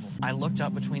was horrible. I looked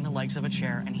up between the legs of a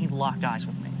chair, and he locked eyes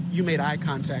with me. You made eye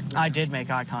contact with him? I did make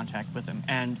eye contact with him,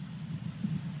 and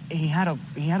he had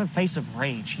a face of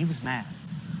rage. He was mad.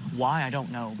 Why, I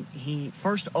don't know. He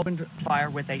first opened fire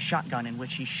with a shotgun in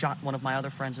which he shot one of my other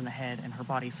friends in the head, and her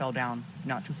body fell down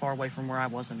not too far away from where I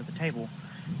was under the table.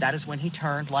 That is when he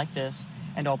turned like this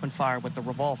and opened fire with the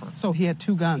revolver. So he had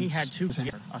two guns? He had two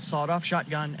guns, a sawed-off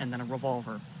shotgun and then a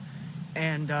revolver.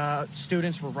 And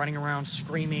students were running around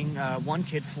screaming. One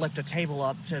kid flipped a table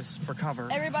up just for cover.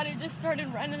 Everybody just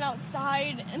started running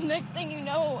outside, and next thing you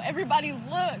know, everybody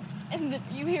looks, and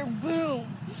you hear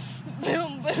boom,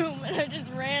 boom, boom, and I just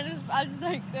ran as fast as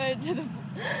I could to the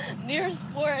nearest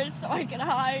forest so I could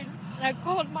hide, and I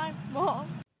called my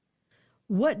mom.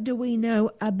 What do we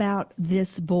know about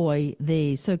this boy,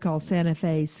 the so-called Santa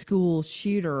Fe school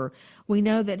shooter? We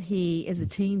know that he is a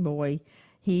teen boy.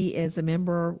 He was a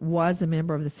member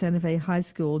of the Santa Fe High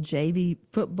School JV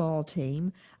football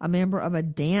team, a member of a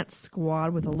dance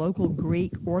squad with a local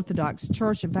Greek Orthodox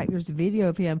church. In fact, there's a video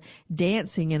of him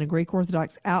dancing in a Greek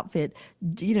Orthodox outfit,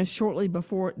 shortly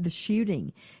before the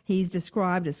shooting. He's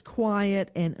described as quiet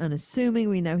and unassuming.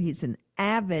 We know he's an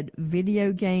avid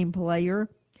video game player.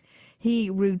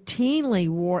 He routinely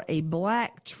wore a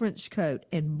black trench coat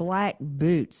and black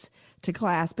boots to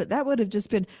class, but that would have just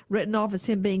been written off as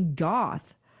him being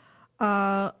goth.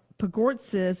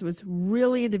 Pogortsis was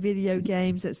really into video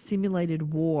games that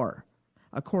simulated war,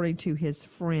 according to his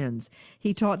friends.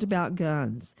 He talked about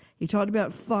guns. He talked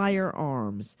about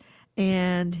firearms.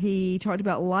 And he talked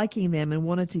about liking them and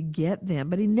wanted to get them,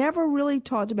 but he never really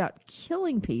talked about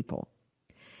killing people.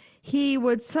 He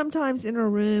would sometimes enter a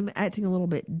room acting a little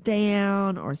bit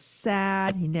down or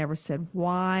sad. He never said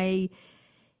why.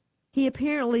 He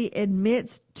apparently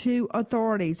admits to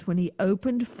authorities when he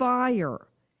opened fire,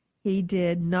 he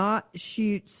did not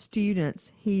shoot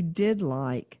students he did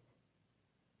like,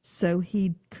 so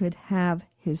he could have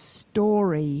his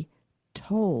story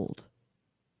told.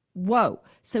 Whoa,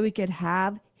 so he could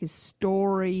have his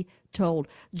story told.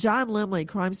 John Lemley,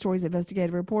 Crime Stories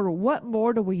investigative reporter, what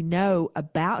more do we know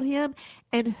about him,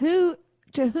 and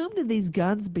to whom did these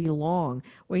guns belong?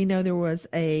 We know there was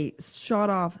a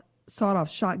sawed-off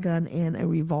shotgun and a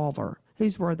revolver.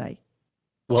 Whose were they?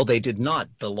 Well, they did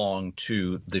not belong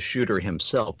to the shooter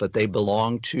himself, but they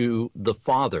belonged to the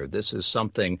father. This is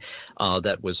something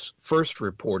that was first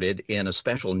reported in a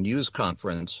special news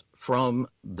conference from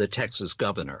the Texas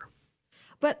governor.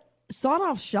 But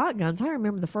sawed-off shotguns, I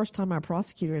remember the first time I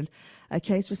prosecuted a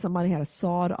case where somebody had a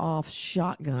sawed-off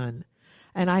shotgun,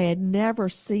 and I had never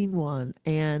seen one.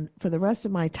 And for the rest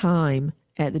of my time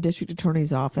at the district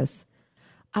attorney's office,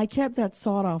 I kept that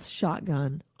sawed-off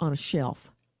shotgun on a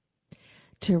shelf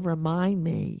to remind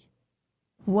me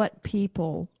what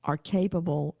people are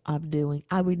capable of doing.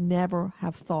 I would never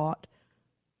have thought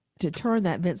to turn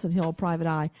that Vincent Hill private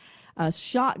eye, a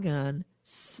shotgun,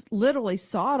 literally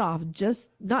sawed off just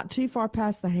not too far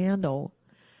past the handle.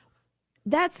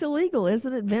 That's illegal,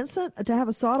 isn't it, Vincent, to have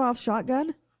a sawed-off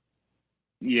shotgun?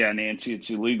 Yeah, Nancy, it's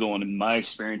illegal. And in my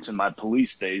experience in my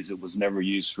police days, it was never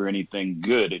used for anything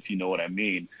good, if you know what I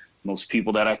mean. Most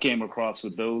people that I came across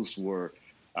with those were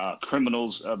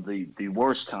criminals of the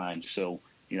worst kind. So,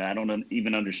 I don't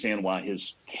even understand why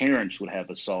his parents would have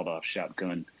a sawed-off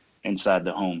shotgun inside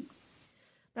the home.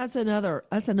 That's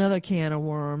another can of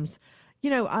worms.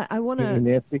 I want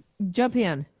to jump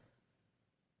in.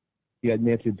 Yeah,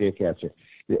 Nancy, Dave Katzer.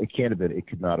 It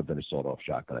could not have been a sawed-off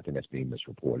shotgun. I think that's being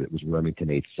misreported. It was Remington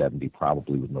 870,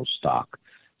 probably with no stock.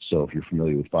 So if you're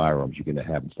familiar with firearms, you're going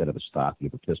to have, instead of a stock, you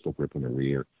have a pistol grip in the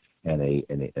rear and a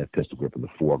pistol grip in the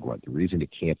foreground. The reason it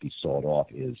can't be sawed off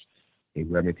is a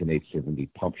Remington 870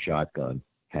 pump shotgun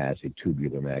has a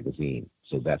tubular magazine.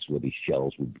 So that's where these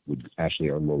shells would actually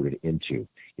are loaded into.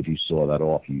 If you saw that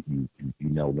off, you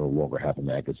now no longer have a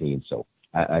magazine. So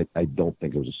I don't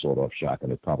think it was a sawed-off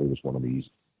shotgun. It probably was one of these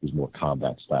more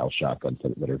combat-style shotguns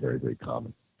that are very, very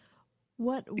common.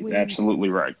 He's absolutely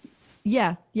right.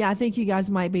 Yeah, I think you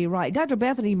guys might be right. Dr.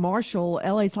 Bethany Marshall,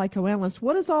 LA psychoanalyst,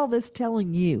 what is all this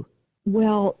telling you?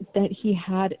 Well, that he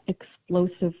had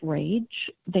explosive rage,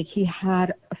 that he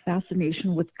had a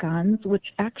fascination with guns,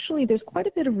 which actually there's quite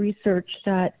a bit of research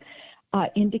that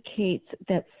indicates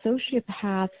that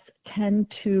sociopaths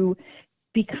tend to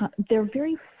they're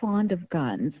very fond of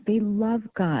guns. They love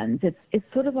guns.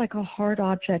 It's sort of like a hard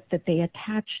object that they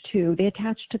attach to. They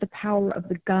attach to the power of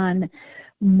the gun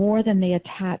more than they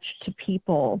attach to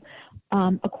people.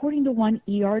 According to one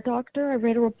ER doctor, I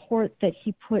read a report that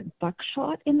he put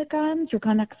buckshot in the guns. Your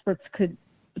gun experts could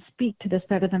speak to this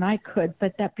better than I could,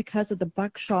 but that because of the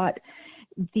buckshot,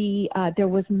 there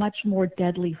was much more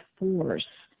deadly force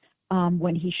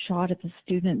when he shot at the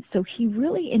students. So he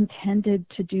really intended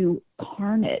to do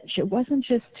carnage. It wasn't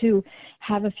just to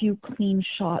have a few clean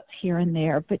shots here and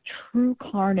there, but true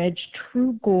carnage,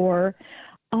 true gore.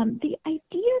 The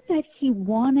idea that he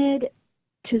wanted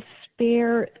to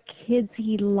spare kids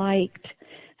he liked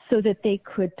so that they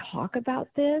could talk about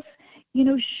this,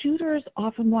 shooters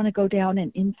often want to go down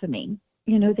in infamy.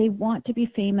 They want to be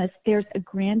famous. There's a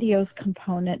grandiose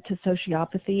component to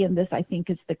sociopathy, and this, I think,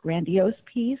 is the grandiose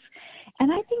piece.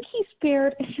 And I think he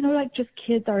spared, like just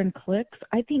kids are in cliques.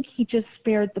 I think he just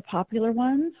spared the popular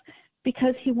ones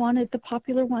because he wanted the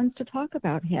popular ones to talk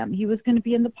about him. He was going to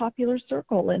be in the popular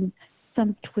circle in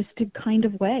some twisted kind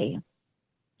of way.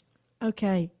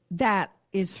 Okay, that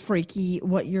is freaky,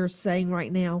 what you're saying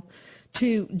right now.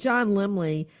 To John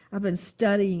Lemley, I've been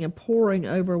studying and poring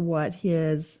over what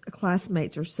his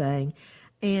classmates are saying,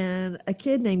 and a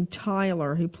kid named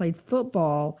Tyler who played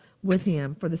football with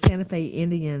him for the Santa Fe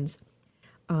Indians.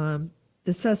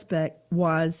 The suspect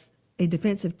was a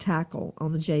defensive tackle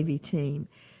on the JV team.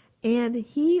 And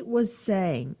he was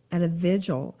saying at a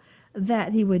vigil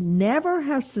that he would never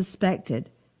have suspected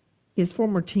his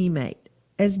former teammate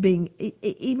as being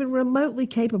even remotely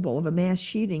capable of a mass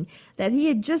shooting, that he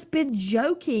had just been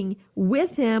joking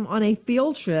with him on a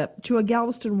field trip to a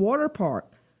Galveston water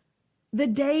park the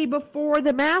day before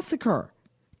the massacre,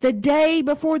 the day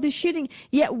before the shooting.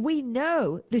 Yet we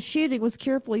know the shooting was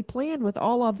carefully planned with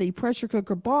all of the pressure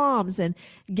cooker bombs and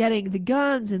getting the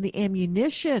guns and the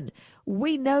ammunition.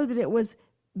 We know that it was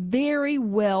very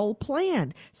well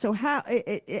planned. So how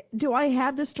do I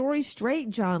have the story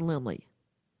straight, John Limley?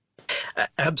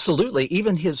 Absolutely.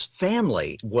 Even his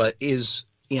family is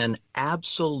in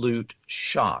absolute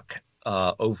shock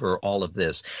over all of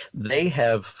this. They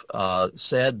have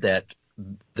said that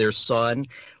their son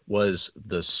was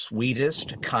the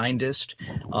sweetest, kindest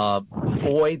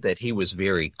boy, that he was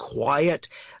very quiet,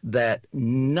 that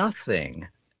nothing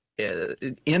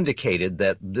indicated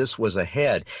that this was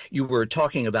ahead. You were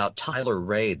talking about Tyler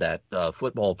Ray, that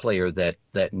football player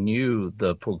that knew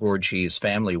the Pogordzhis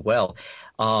family well.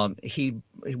 He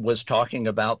was talking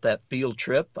about that field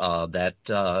trip,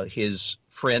 that his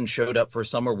friend showed up for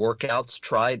summer workouts,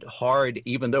 tried hard,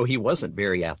 even though he wasn't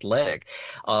very athletic.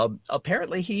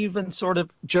 Apparently, he even sort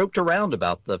of joked around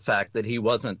about the fact that he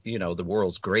wasn't, the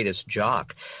world's greatest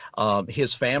jock.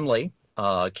 His family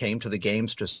came to the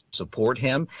games to support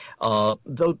him.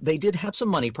 Though they did have some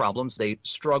money problems, they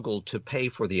struggled to pay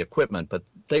for the equipment, but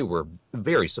they were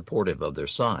very supportive of their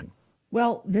son.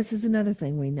 Well, this is another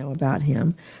thing we know about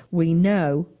him. We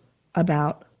know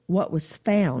about what was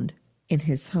found in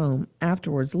his home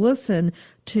afterwards. Listen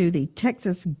to the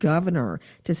Texas governor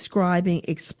describing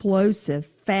explosive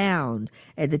found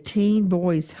at the teen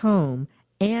boy's home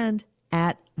and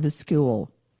at the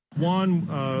school. One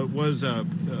was a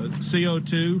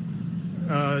CO2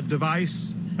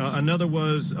 device. Another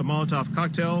was a Molotov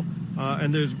cocktail.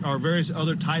 And there are various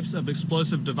other types of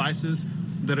explosive devices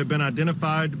that have been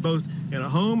identified both in a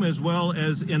home as well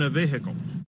as in a vehicle.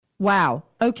 Wow.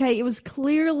 Okay, it was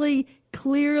clearly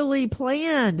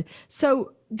planned.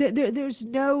 So there's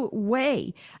no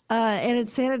way an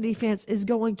insanity defense is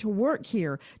going to work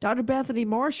here. Dr. Bethany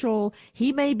Marshall,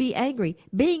 he may be angry.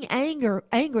 Being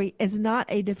angry is not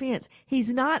a defense.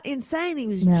 He's not insane. He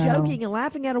was joking and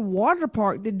laughing at a water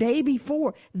park the day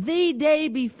before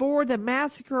the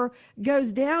massacre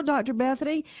goes down, Dr.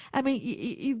 Bethany. I mean,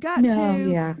 you've got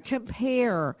to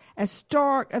compare as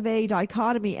stark of a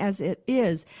dichotomy as it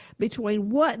is between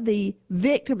what the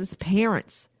victim's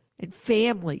parents and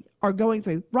family are going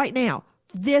through right now,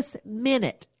 this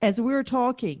minute, as we're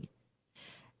talking,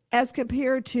 as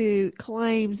compared to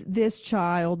claims this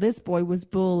boy was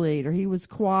bullied, or he was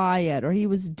quiet, or he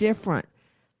was different.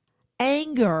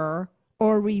 Anger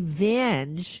or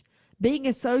revenge,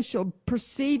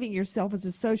 perceiving yourself as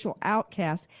a social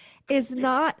outcast, is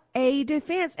not a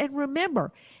defense. And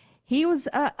remember, he was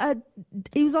on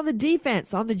the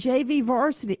defense, on the JV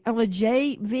varsity, on the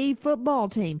JV football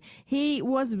team. He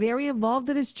was very involved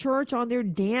at his church on their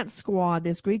dance squad,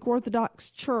 this Greek Orthodox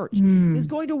church. He was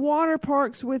going to water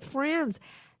parks with friends.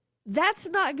 That's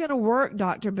not going to work,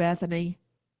 Dr. Bethany.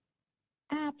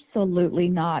 Absolutely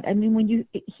not. I mean,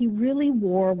 he really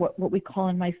wore what we call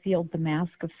in my field the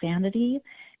mask of sanity,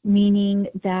 meaning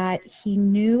that he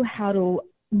knew how to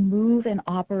move and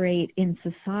operate in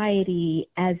society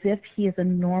as if he is a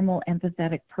normal,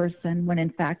 empathetic person when in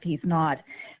fact he's not.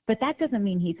 But that doesn't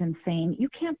mean he's insane. You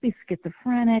can't be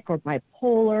schizophrenic or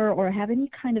bipolar or have any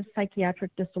kind of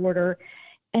psychiatric disorder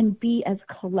and be as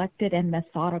collected and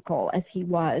methodical as he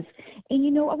was.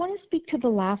 And I want to speak to the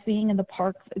laughing in the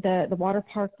park, the water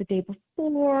park the day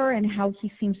before, and how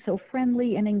he seemed so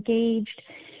friendly and engaged.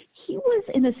 He was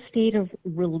in a state of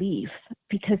relief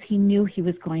because he knew he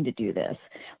was going to do this.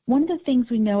 One of the things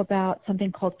we know about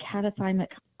something called catathymic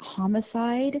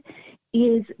homicide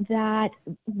is that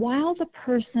while the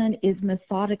person is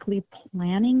methodically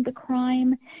planning the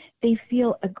crime, they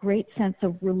feel a great sense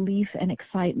of relief and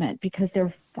excitement because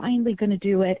they're finally going to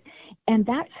do it. And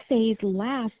that phase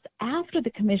lasts after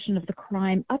the commission of the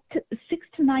crime up to 6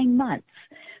 to 9 months.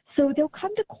 So they'll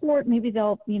come to court, maybe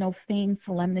they'll, feign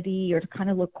solemnity or to kind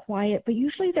of look quiet, but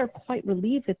usually they're quite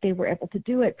relieved that they were able to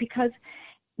do it because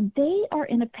they are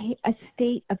in a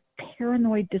state of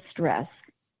paranoid distress.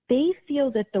 They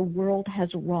feel that the world has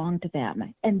wronged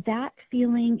them, and that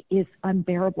feeling is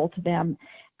unbearable to them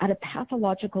at a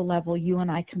pathological level you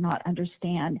and I cannot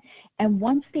understand. And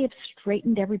once they have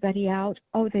straightened everybody out,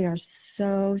 they are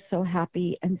so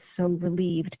happy and so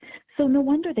relieved. So no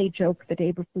wonder they joke the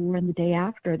day before and the day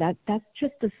after. That's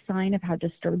just a sign of how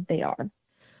disturbed they are.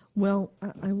 Well,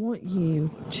 I want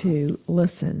you to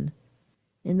listen.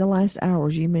 In the last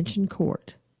hours, you mentioned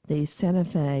Court, the Santa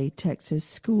Fe, Texas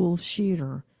school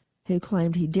shooter who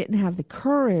claimed he didn't have the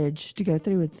courage to go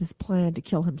through with this plan to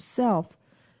kill himself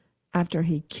after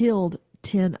he killed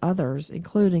 10 others,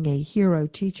 including a hero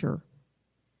teacher.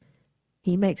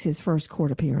 He makes his first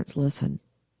court appearance. Listen.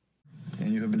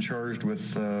 And you have been charged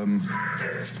with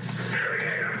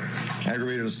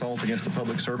aggravated assault against a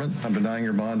public servant. I'm denying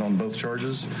your bond on both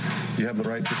charges. You have the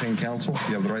right to retain counsel.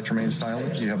 You have the right to remain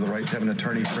silent. You have the right to have an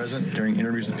attorney present during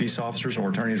interviews with peace officers or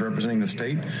attorneys representing the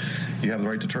state. You have the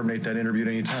right to terminate that interview at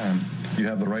any time. You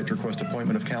have the right to request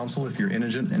appointment of counsel if you're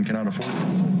indigent and cannot afford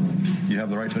counsel. You have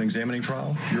the right to an examining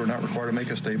trial. You are not required to make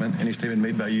a statement. Any statement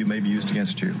made by you may be used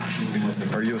against you.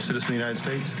 Are you a citizen of the United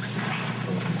States?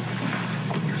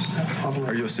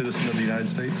 Are you a citizen of the United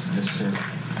States? Yes, sir.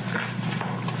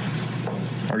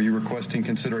 Are you requesting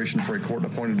consideration for a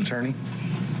court-appointed attorney?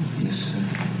 Yes, sir.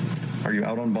 Are you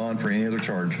out on bond for any other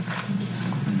charge? No,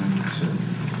 sir.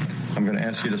 I'm going to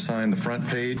ask you to sign the front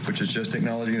page, which is just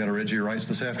acknowledging that I read you your rights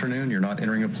this afternoon. You're not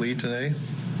entering a plea today.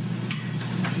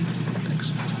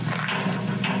 Thanks.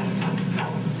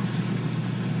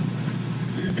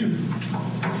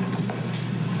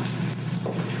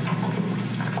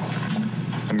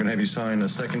 I'm going to have you sign a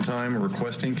second time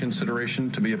requesting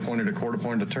consideration to be appointed a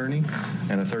court-appointed attorney,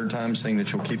 and a third time saying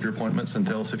that you'll keep your appointments and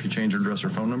tell us if you change your address or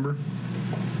phone number.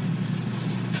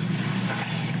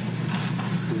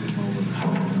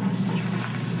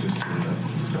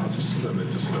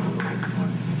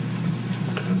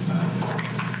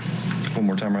 One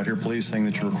more time right here, please, saying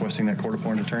that you're requesting that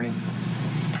court-appointed attorney.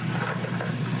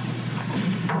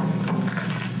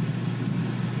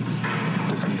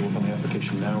 Does he go up on the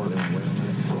application now or then wait a minute?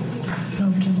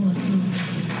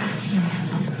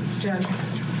 Judge.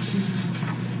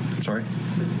 Sorry?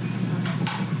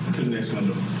 To the next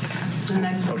window. To the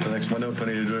next window. Oh, to the next window? Do I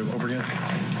need to do it over again?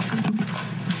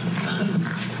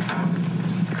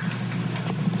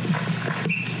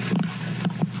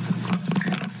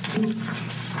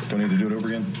 Do I need to do it over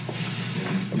again?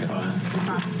 You're fine.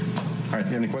 All right,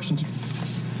 you have any questions?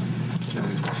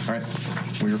 All right,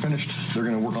 when you're finished, they're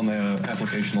going to work on the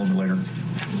application a little bit later.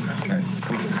 All right.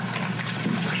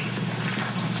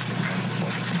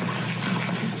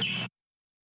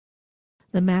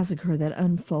 The massacre that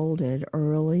unfolded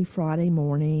early Friday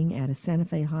morning at a Santa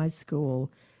Fe high school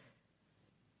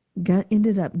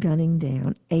ended up gunning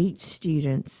down 8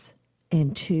 students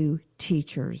and 2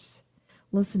 teachers.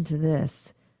 Listen to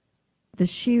this. The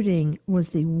shooting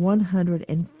was the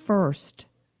 101st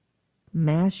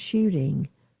mass shooting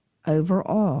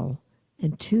overall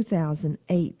in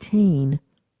 2018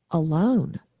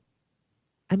 alone.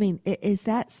 I mean, is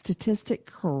that statistic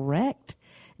correct?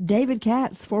 David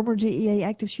Katz, former DEA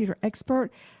active shooter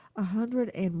expert,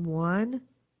 101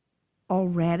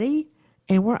 already,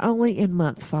 and we're only in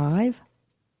month 5.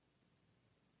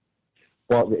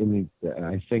 Well, I mean,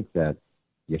 I think that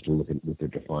you have to look at what they're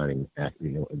defining,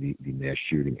 the mass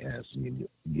shooting as. I mean,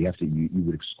 you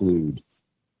would exclude,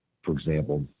 for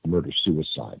example,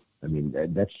 murder-suicide. I mean,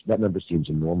 that number seems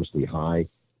enormously high,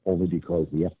 only because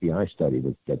the FBI study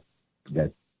that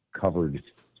covered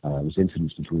was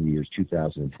incidents between the years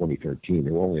 2000 and 2013.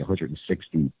 There were only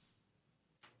 160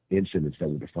 incidents that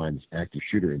were defined as active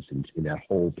shooter incidents in that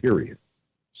whole period.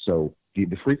 So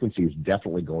the frequency is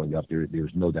definitely going up.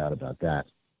 There's no doubt about that.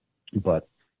 But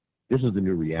this is the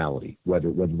new reality.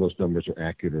 Whether those numbers are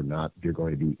accurate or not, they're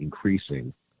going to be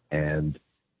increasing. And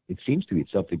it seems to be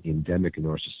something endemic in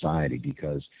our society,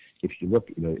 because if you look,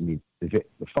 the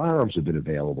firearms have been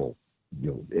available,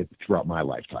 throughout my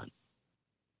lifetime.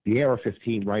 The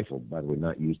AR-15 rifle, by the way,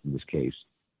 not used in this case,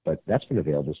 but that's been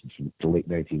available since the late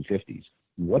 1950s.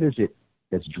 What is it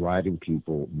that's driving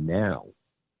people now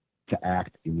to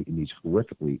act in these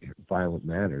horrifically violent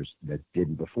manners that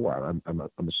didn't before?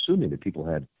 I'm assuming that people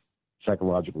had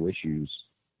psychological issues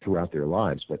throughout their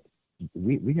lives, but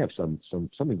we have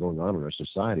something going on in our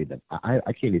society that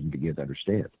I can't even begin to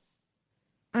understand.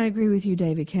 I agree with you,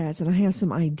 David Katz, and I have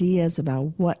some ideas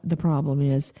about what the problem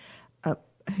is.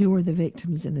 Who are the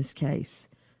victims in this case?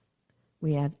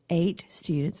 We have 8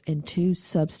 students and 2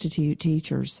 substitute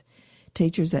teachers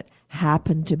that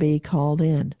happen to be called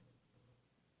in.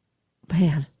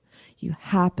 Man, you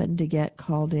happen to get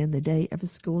called in the day of a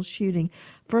school shooting.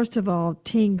 First of all,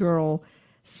 teen girl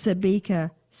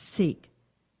Sabika Sikh,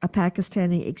 a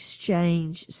Pakistani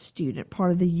exchange student,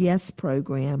 part of the YES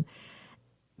program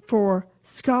for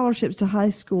scholarships to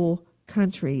high school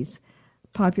countries,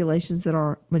 populations that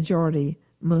are majority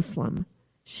Muslim.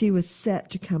 She was set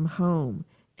to come home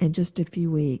in just a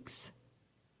few weeks.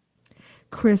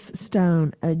 Chris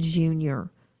Stone, a junior.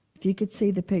 If you could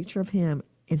see the picture of him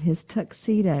in his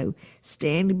tuxedo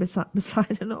standing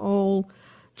beside an old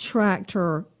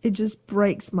tractor, it just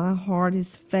breaks my heart.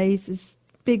 His face, his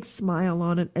big smile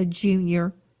on it, a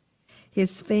junior.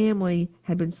 His family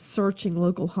had been searching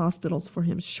local hospitals for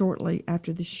him shortly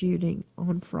after the shooting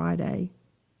on Friday.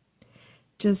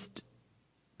 Just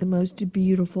the most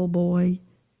beautiful boy.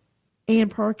 Ann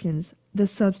Perkins, the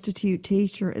substitute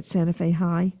teacher at Santa Fe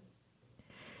High.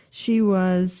 She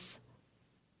was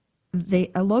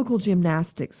a local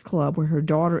gymnastics club where her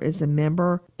daughter is a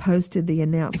member, posted the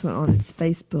announcement on its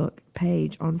Facebook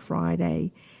page on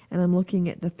Friday. And I'm looking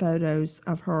at the photos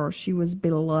of her. She was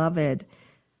beloved,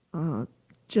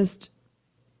 just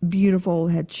beautiful,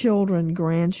 had children,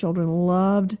 grandchildren,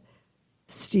 loved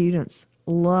students,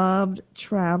 loved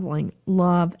traveling,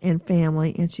 love and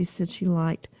family. And she said she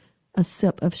liked a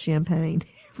sip of champagne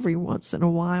every once in a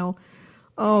while.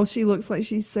 Oh, she looks like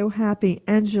she's so happy.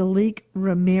 Angelique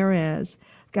Ramirez.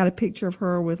 Got a picture of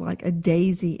her with like a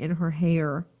daisy in her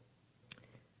hair.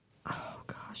 Oh,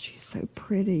 gosh, she's so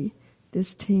pretty.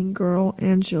 This teen girl,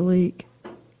 Angelique.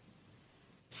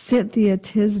 Cynthia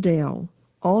Tisdale,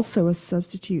 also a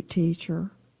substitute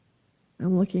teacher.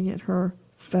 I'm looking at her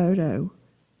photo,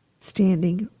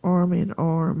 standing arm in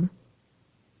arm.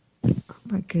 Oh,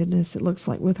 my goodness, it looks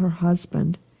like with her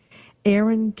husband.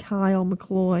 Aaron Kyle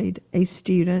McLeod, a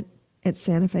student at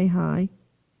Santa Fe High.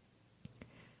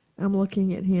 I'm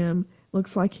looking at him.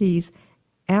 Looks like he's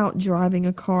out driving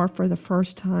a car for the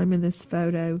first time in this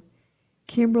photo.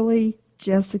 Kimberly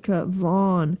Jessica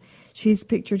Vaughn. She's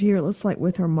pictured here, it looks like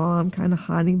with her mom, kind of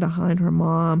hiding behind her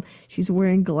mom. She's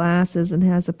wearing glasses and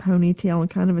has a ponytail and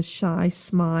kind of a shy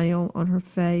smile on her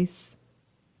face.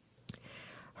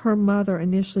 Her mother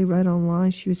initially read online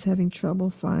she was having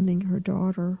trouble finding her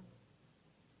daughter.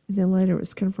 And then later it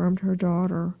was confirmed her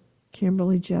daughter,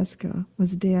 Kimberly Jessica,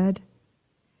 was dead.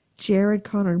 Jared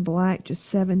Connor Black, just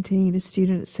 17, a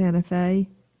student at Santa Fe.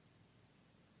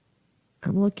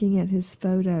 I'm looking at his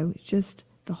photo, just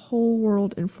the whole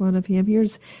world in front of him.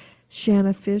 Here's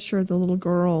Shanna Fisher, the little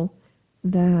girl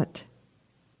that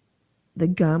the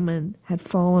gunman had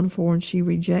fallen for, and she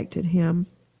rejected him.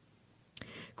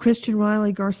 Christian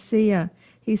Riley Garcia,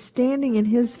 he's standing in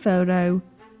his photo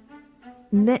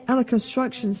on a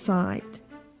construction site,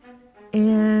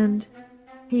 and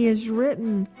he has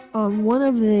written on one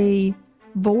of the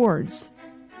boards,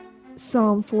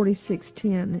 Psalm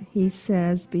 46:10. He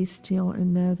says, "Be still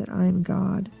and know that I am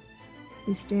God."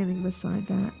 He's standing beside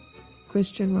that.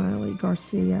 Christian Riley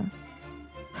Garcia.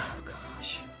 Oh,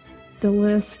 gosh. The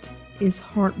list is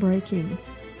heartbreaking.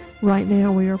 Right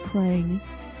now we are praying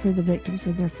for the victims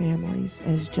and their families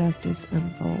as justice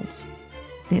unfolds.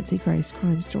 Nancy Grace,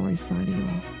 Crime Story, signing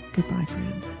off. Goodbye,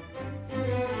 friend.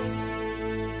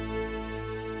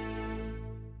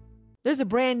 There's a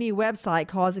brand new website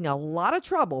causing a lot of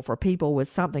trouble for people with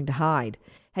something to hide.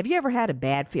 Have you ever had a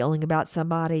bad feeling about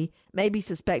somebody? Maybe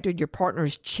suspected your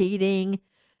partner's cheating?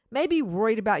 Maybe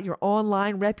worried about your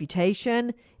online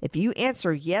reputation? If you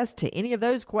answer yes to any of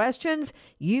those questions,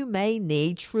 you may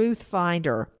need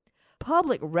Truthfinder.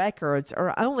 Public records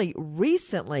are only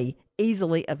recently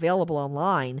easily available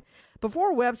online.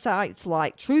 Before websites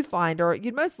like Truthfinder,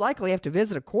 you'd most likely have to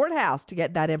visit a courthouse to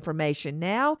get that information.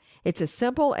 Now, it's as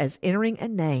simple as entering a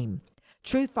name.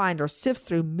 Truthfinder sifts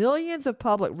through millions of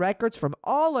public records from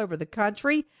all over the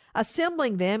country,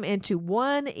 assembling them into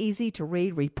one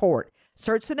easy-to-read report.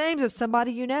 Search the names of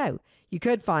somebody you know. You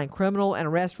could find criminal and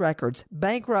arrest records,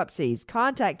 bankruptcies,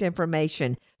 contact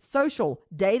information, social,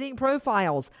 dating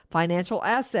profiles, financial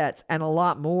assets, and a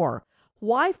lot more.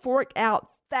 Why fork out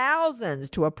thousands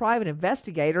to a private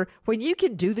investigator when you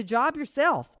can do the job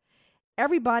yourself?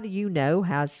 Everybody you know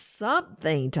has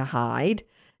something to hide.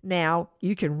 Now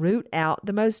you can root out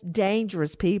the most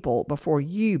dangerous people before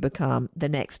you become the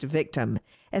next victim.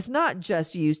 It's not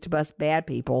just used to bust bad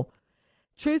people.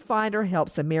 Truthfinder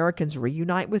helps Americans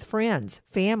reunite with friends,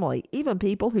 family, even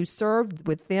people who served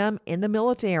with them in the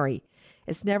military.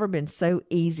 It's never been so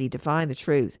easy to find the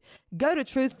truth. Go to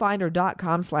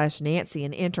truthfinder.com/Nancy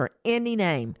and enter any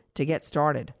name to get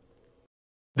started.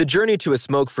 The journey to a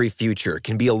smoke-free future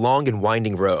can be a long and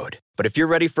winding road. But if you're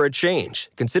ready for a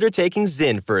change, consider taking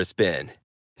Zyn for a spin.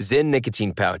 Zyn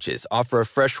nicotine pouches offer a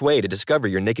fresh way to discover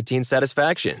your nicotine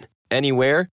satisfaction.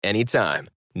 Anywhere, anytime.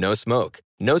 No smoke,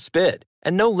 no spit,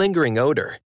 and no lingering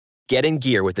odor. Get in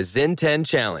gear with the Zyn 10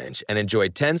 Challenge and enjoy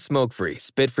 10 smoke-free,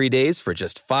 spit-free days for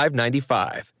just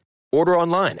 $5.95. Order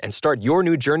online and start your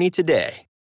new journey today.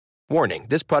 Warning,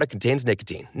 this product contains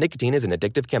nicotine. Nicotine is an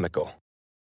addictive chemical.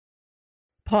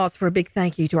 Pause for a big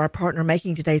thank you to our partner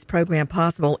making today's program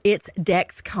possible. It's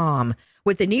Dexcom.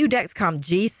 With the new Dexcom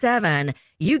G7,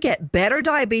 you get better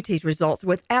diabetes results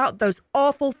without those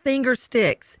awful finger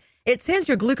sticks. It sends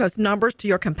your glucose numbers to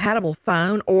your compatible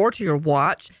phone or to your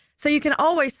watch, so you can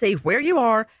always see where you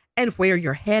are and where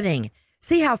you're heading.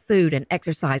 See how food and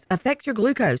exercise affect your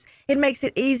glucose. It makes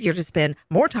it easier to spend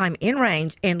more time in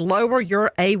range and lower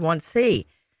your A1C.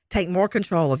 Take more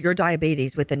control of your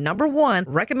diabetes with the #1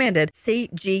 recommended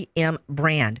CGM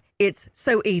brand. It's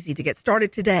so easy to get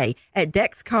started today at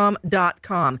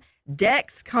Dexcom.com.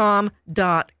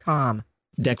 Dexcom.com.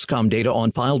 Dexcom data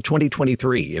on file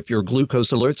 2023. If your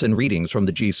glucose alerts and readings from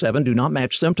the G7 do not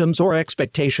match symptoms or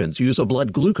expectations, use a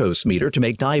blood glucose meter to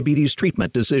make diabetes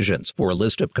treatment decisions. For a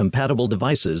list of compatible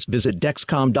devices, visit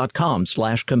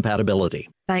Dexcom.com/compatibility.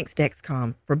 Thanks,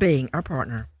 Dexcom, for being our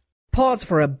partner. Pause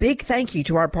for a big thank you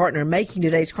to our partner making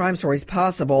today's crime stories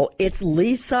possible. It's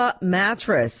Leesa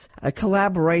Mattress, a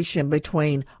collaboration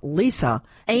between Leesa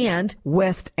and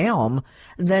West Elm.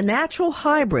 The natural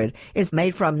hybrid is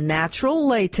made from natural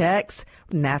latex,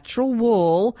 natural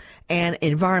wool, and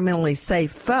environmentally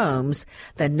safe foams.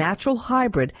 The natural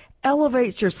hybrid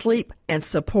elevates your sleep and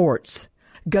supports.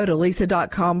 Go to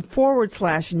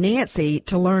Leesa.com/Nancy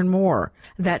to learn more.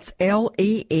 That's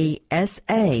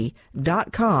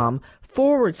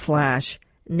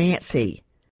LEESA.com/Nancy.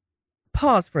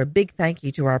 Pause for a big thank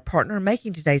you to our partner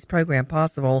making today's program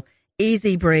possible,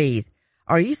 Easy Breathe.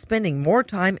 Are you spending more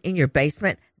time in your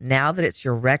basement now that it's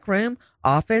your rec room,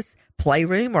 office,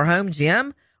 playroom, or home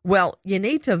gym? Well, you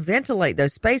need to ventilate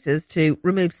those spaces to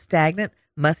remove stagnant,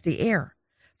 musty air.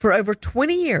 For over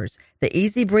 20 years, the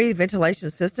Easy Breathe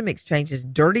ventilation system exchanges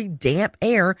dirty, damp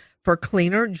air for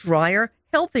cleaner, drier,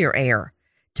 healthier air.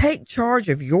 Take charge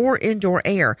of your indoor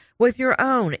air with your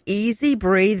own Easy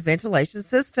Breathe ventilation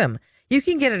system. You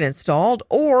can get it installed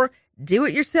or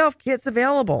do-it-yourself kits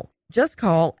available. Just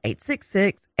call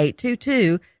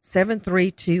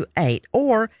 866-822-7328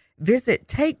 or visit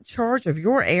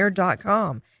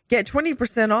TakeChargeOfYourAir.com. Get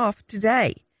 20% off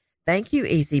today. Thank you,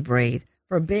 Easy Breathe,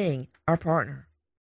 for being our partner.